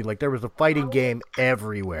Terrakasi. Like, there was a fighting game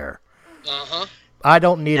everywhere. I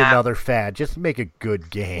don't need another fad. Just make a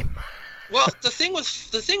good game. Well, the thing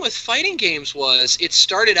with fighting games was it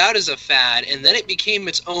started out as a fad, and then it became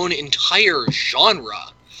its own entire genre.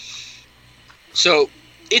 So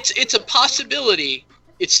it's a possibility.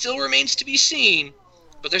 It still remains to be seen,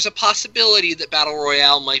 but there's a possibility that Battle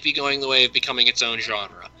Royale might be going the way of becoming its own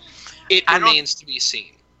genre. It remains to be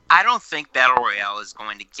seen. I don't think Battle Royale is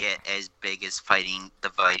going to get as big as fighting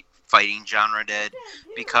genre did,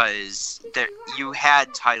 because you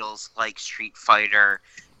had titles like Street Fighter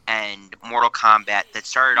and Mortal Kombat that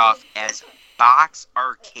started off as box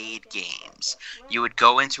arcade games. You would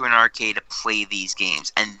go into an arcade to play these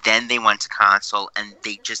games, and then they went to console, and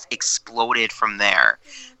they just exploded from there.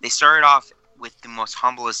 They started off with the most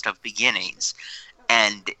humblest of beginnings,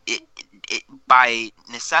 and it by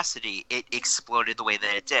necessity, it exploded the way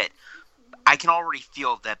that it did. I can already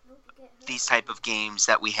feel that these type of games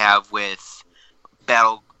that we have with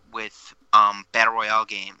battle royale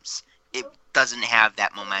games, it doesn't have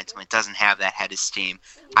that momentum. It doesn't have that head of steam.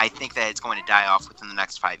 I think that it's going to die off within the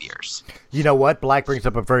next 5 years. You know what? Black brings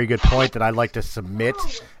up a very good point that I'd like to submit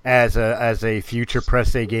as a future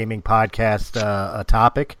Press A Gaming podcast a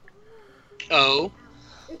topic. Oh,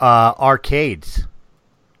 arcades.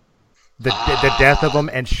 The death of them,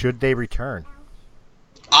 and should they return?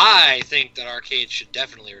 I think that arcades should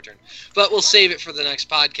definitely return, but we'll save it for the next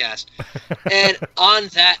podcast. And on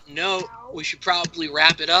that note, we should probably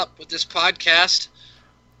wrap it up with this podcast.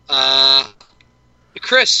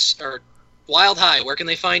 Chris, or Wild High, where can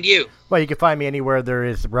they find you? Well, you can find me anywhere there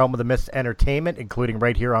is Realm of the Mist entertainment, including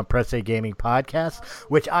right here on Press A Gaming Podcast,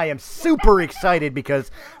 which I am super excited because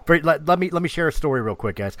let me share a story real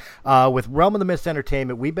quick, guys. With Realm of the Mist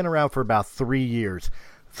entertainment, we've been around for about 3 years.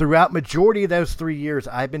 Throughout majority of those 3 years,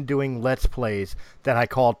 I've been doing Let's Plays that I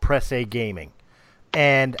called Press A Gaming.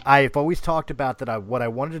 And I've always talked about that what I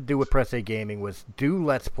wanted to do with Press A Gaming was do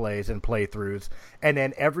Let's Plays and playthroughs, and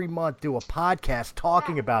then every month do a podcast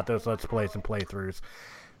talking about those Let's Plays and playthroughs.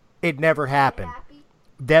 It never happened.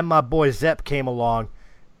 Then my boy Zepp came along,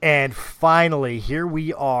 and finally, here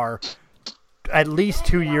we are, at least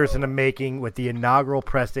 2 years in the making with the inaugural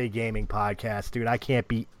Press A Gaming podcast. Dude, I can't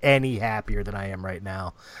be any happier than I am right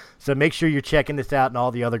now. So make sure you're checking this out and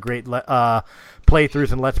all the other great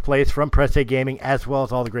playthroughs and Let's Plays from Press A Gaming, as well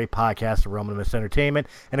as all the great podcasts of Realm of the Mist Entertainment.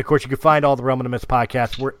 And, of course, you can find all the Realm of the Mist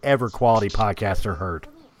podcasts wherever quality podcasts are heard.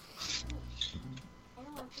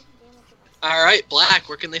 All right, Black,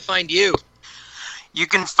 where can they find you? You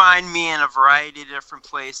can find me in a variety of different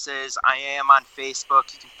places. I am on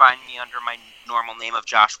Facebook. You can find me under my normal name of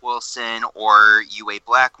Josh Wilson or UA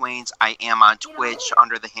Blackwanes. I am on Twitch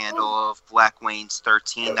under the handle of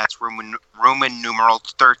Blackwanes13. That's Roman numeral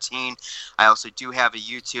 13. I also do have a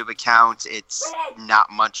YouTube account. It's not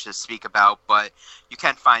much to speak about, but you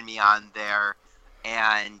can find me on there.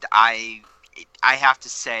 And I have to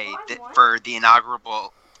say that for the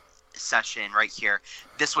inaugural session right here,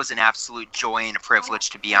 this was an absolute joy and a privilege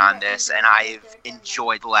to be on this, and I've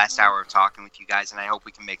enjoyed the last hour of talking with you guys, and I hope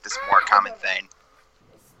we can make this a more common thing.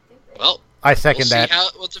 Well, I second that.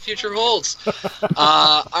 See what the future holds.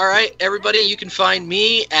 All right, everybody, you can find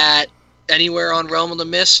me at anywhere on Realm of the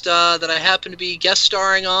Mist that I happen to be guest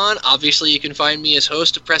starring on. Obviously, you can find me as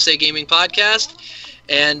host of Press A Gaming Podcast.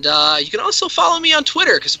 And you can also follow me on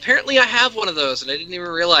Twitter, because apparently I have one of those, and I didn't even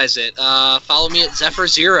realize it. Follow me at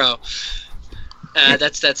Zephyr0.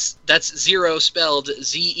 That's zero spelled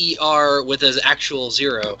Z-E-R with an actual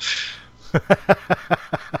zero.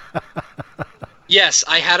 Yes,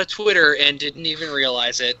 I had a Twitter and didn't even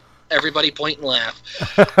realize it. Everybody point and laugh.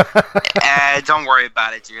 Don't worry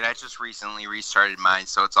about it, dude. I just recently restarted mine,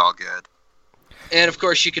 so it's all good. And, of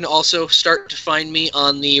course, you can also start to find me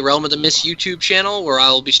on the Realm of the Mist YouTube channel, where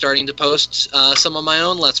I'll be starting to post some of my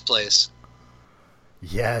own Let's Plays.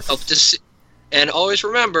 Yes. Hope to see. And always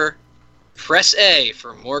remember, press A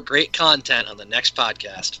for more great content on the next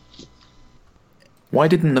podcast. Why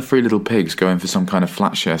didn't the Three Little Pigs go in for some kind of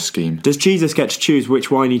flat share scheme? Does Jesus get to choose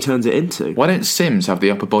which wine he turns it into? Why don't Sims have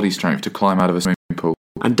the upper body strength to climb out of a swimming pool?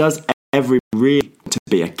 And does every really want to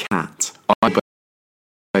be a cat?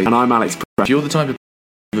 And I'm Alex Pratt. If you're the type of person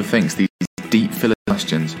who thinks these deep filler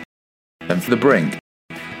questions, then For the Brink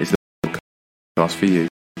is the podcast for you.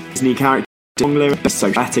 Disney character song lyrics,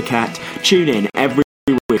 social etiquette. Tune in every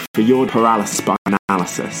week for your paralysis by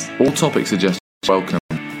analysis. All topic suggestions welcome.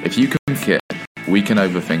 If you can think it, we can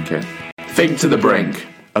overthink it. Think to the Brink.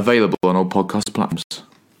 Available on all podcast platforms.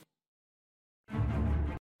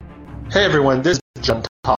 Hey everyone, this is John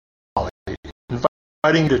Tolley,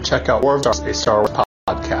 inviting you to check out War of Stars, a Star Wars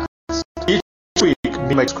podcast. Each week, me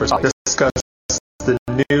and Mike Chris discuss the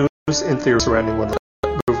news and theories surrounding one of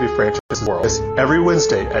the movie franchise worlds. Every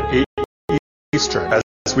Wednesday at 8 Eastern, as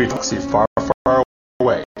we see far, far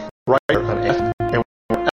away, right here on AF and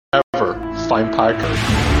wherever fine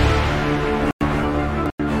podcasts.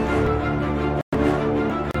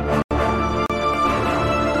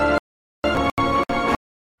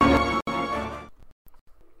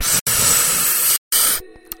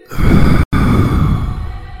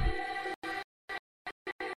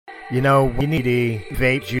 You know, we need a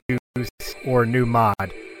vape juice or new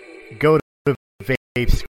mod. Go to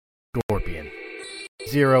Vape Scorpion,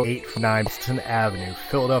 089 Boston Avenue,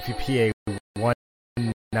 Philadelphia, PA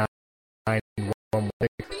 19116.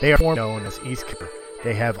 They are known as East Coast.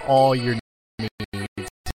 They have all your needs,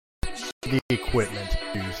 the equipment to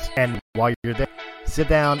use. And while you're there, sit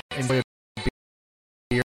down, enjoy a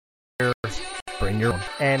beer, bring your own,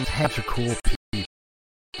 and have your cool people.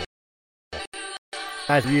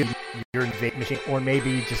 As you your vape machine, or maybe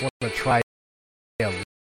you just want to try a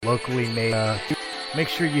locally made, make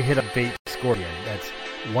sure you hit up Vape Scorpion. That's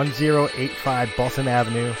 1085 Boston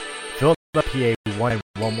Avenue, Philadelphia, PA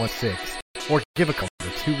 19116, or give a call to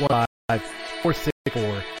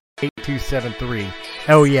 215-464-8273.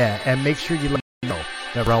 Oh yeah, and make sure you let me know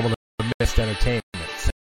that Realm of the Mist Entertainment.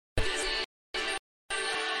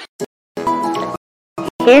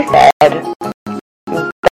 He said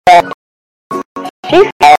that she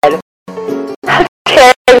said, how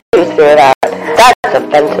dare you say that? That's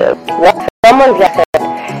offensive. What someone just said,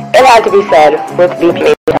 it had to be said with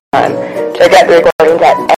VPA time. Check out the recordings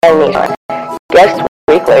at any time. Guest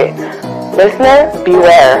Weekly. Listener,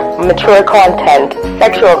 beware. Mature content,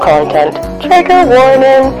 sexual content, trigger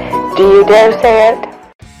warning. Do you dare say it?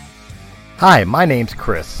 Hi, my name's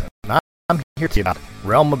Chris, and I'm here to talk about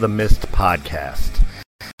Realm of the Mist podcast.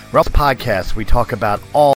 Realm of the Podcast, we talk about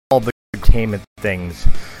all the entertainment things,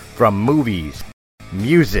 from movies,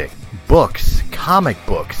 music, books, comic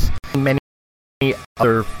books, and many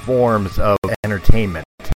other forms of entertainment,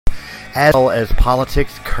 as well as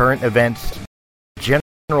politics, current events,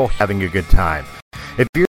 general having a good time. If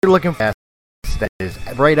you're looking for that is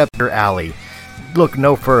right up your alley, look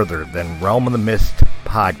no further than Realm of the Mist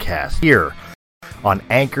podcast. Here on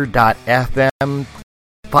Anchor.fm,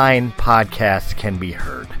 fine podcasts can be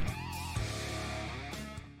heard.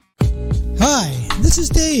 Hi, this is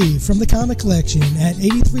Dave from the Comic Collection at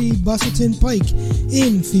 83 Bustleton Pike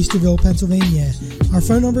in Feasterville, Pennsylvania. Our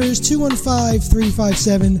phone number is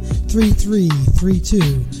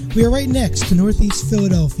 215-357-3332. We are right next to Northeast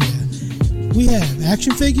Philadelphia. We have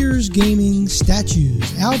action figures, gaming,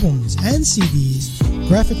 statues, albums, and CDs,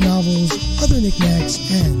 graphic novels, other knickknacks,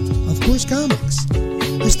 and, of course, comics.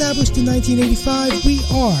 Established in 1985, we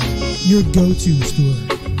are your go-to store.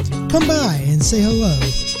 Come by and say hello,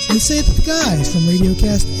 and say that the guys from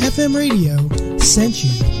Radiocast FM Radio sent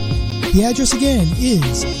you. The address again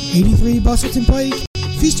is 83 Bustleton Pike,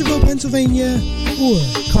 Feasterville, Pennsylvania, or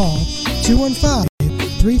call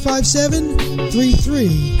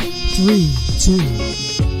 215-357-3332.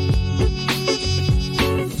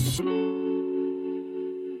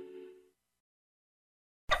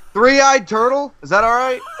 Three-eyed turtle? Is that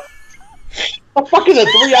alright? I'm fucking a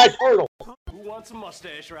three-eyed turtle. Who wants a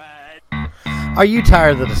mustache ride? Are you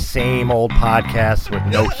tired of the same old podcasts with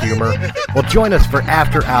no humor? Well, join us for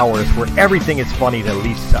After Hours, where everything is funny, at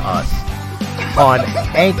least to us, on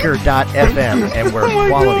Anchor.fm and where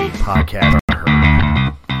quality podcasts are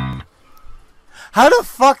heard. How the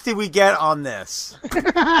fuck did we get on this?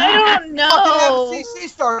 I don't know. Fucking FCC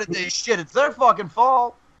started this shit. It's their fucking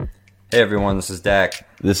fault. Hey everyone, this is Dak.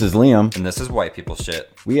 This is Liam. And this is White People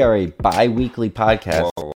Shit. We are a bi-weekly podcast.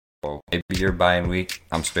 Whoa. Maybe you're buying week.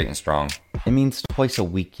 I'm straight and strong. It means twice a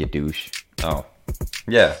week, you douche. Oh.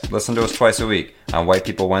 Yeah, listen to us twice a week. On White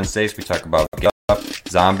People Wednesdays, we talk about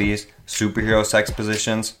zombies, superhero sex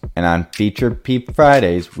positions. And on Featured Peep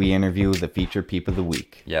Fridays, we interview the Featured Peep of the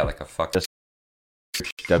Week. Yeah, like a fuck. Just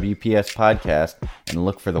search WPS Podcast and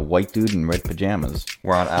look for the white dude in red pajamas.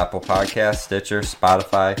 We're on Apple Podcasts, Stitcher,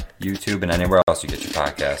 Spotify, YouTube, and anywhere else you get your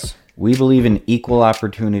podcasts. We believe in equal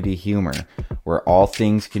opportunity humor, where all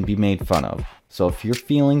things can be made fun of. So if your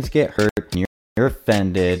feelings get hurt and you're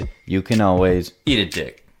offended, you can always eat a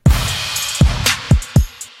dick.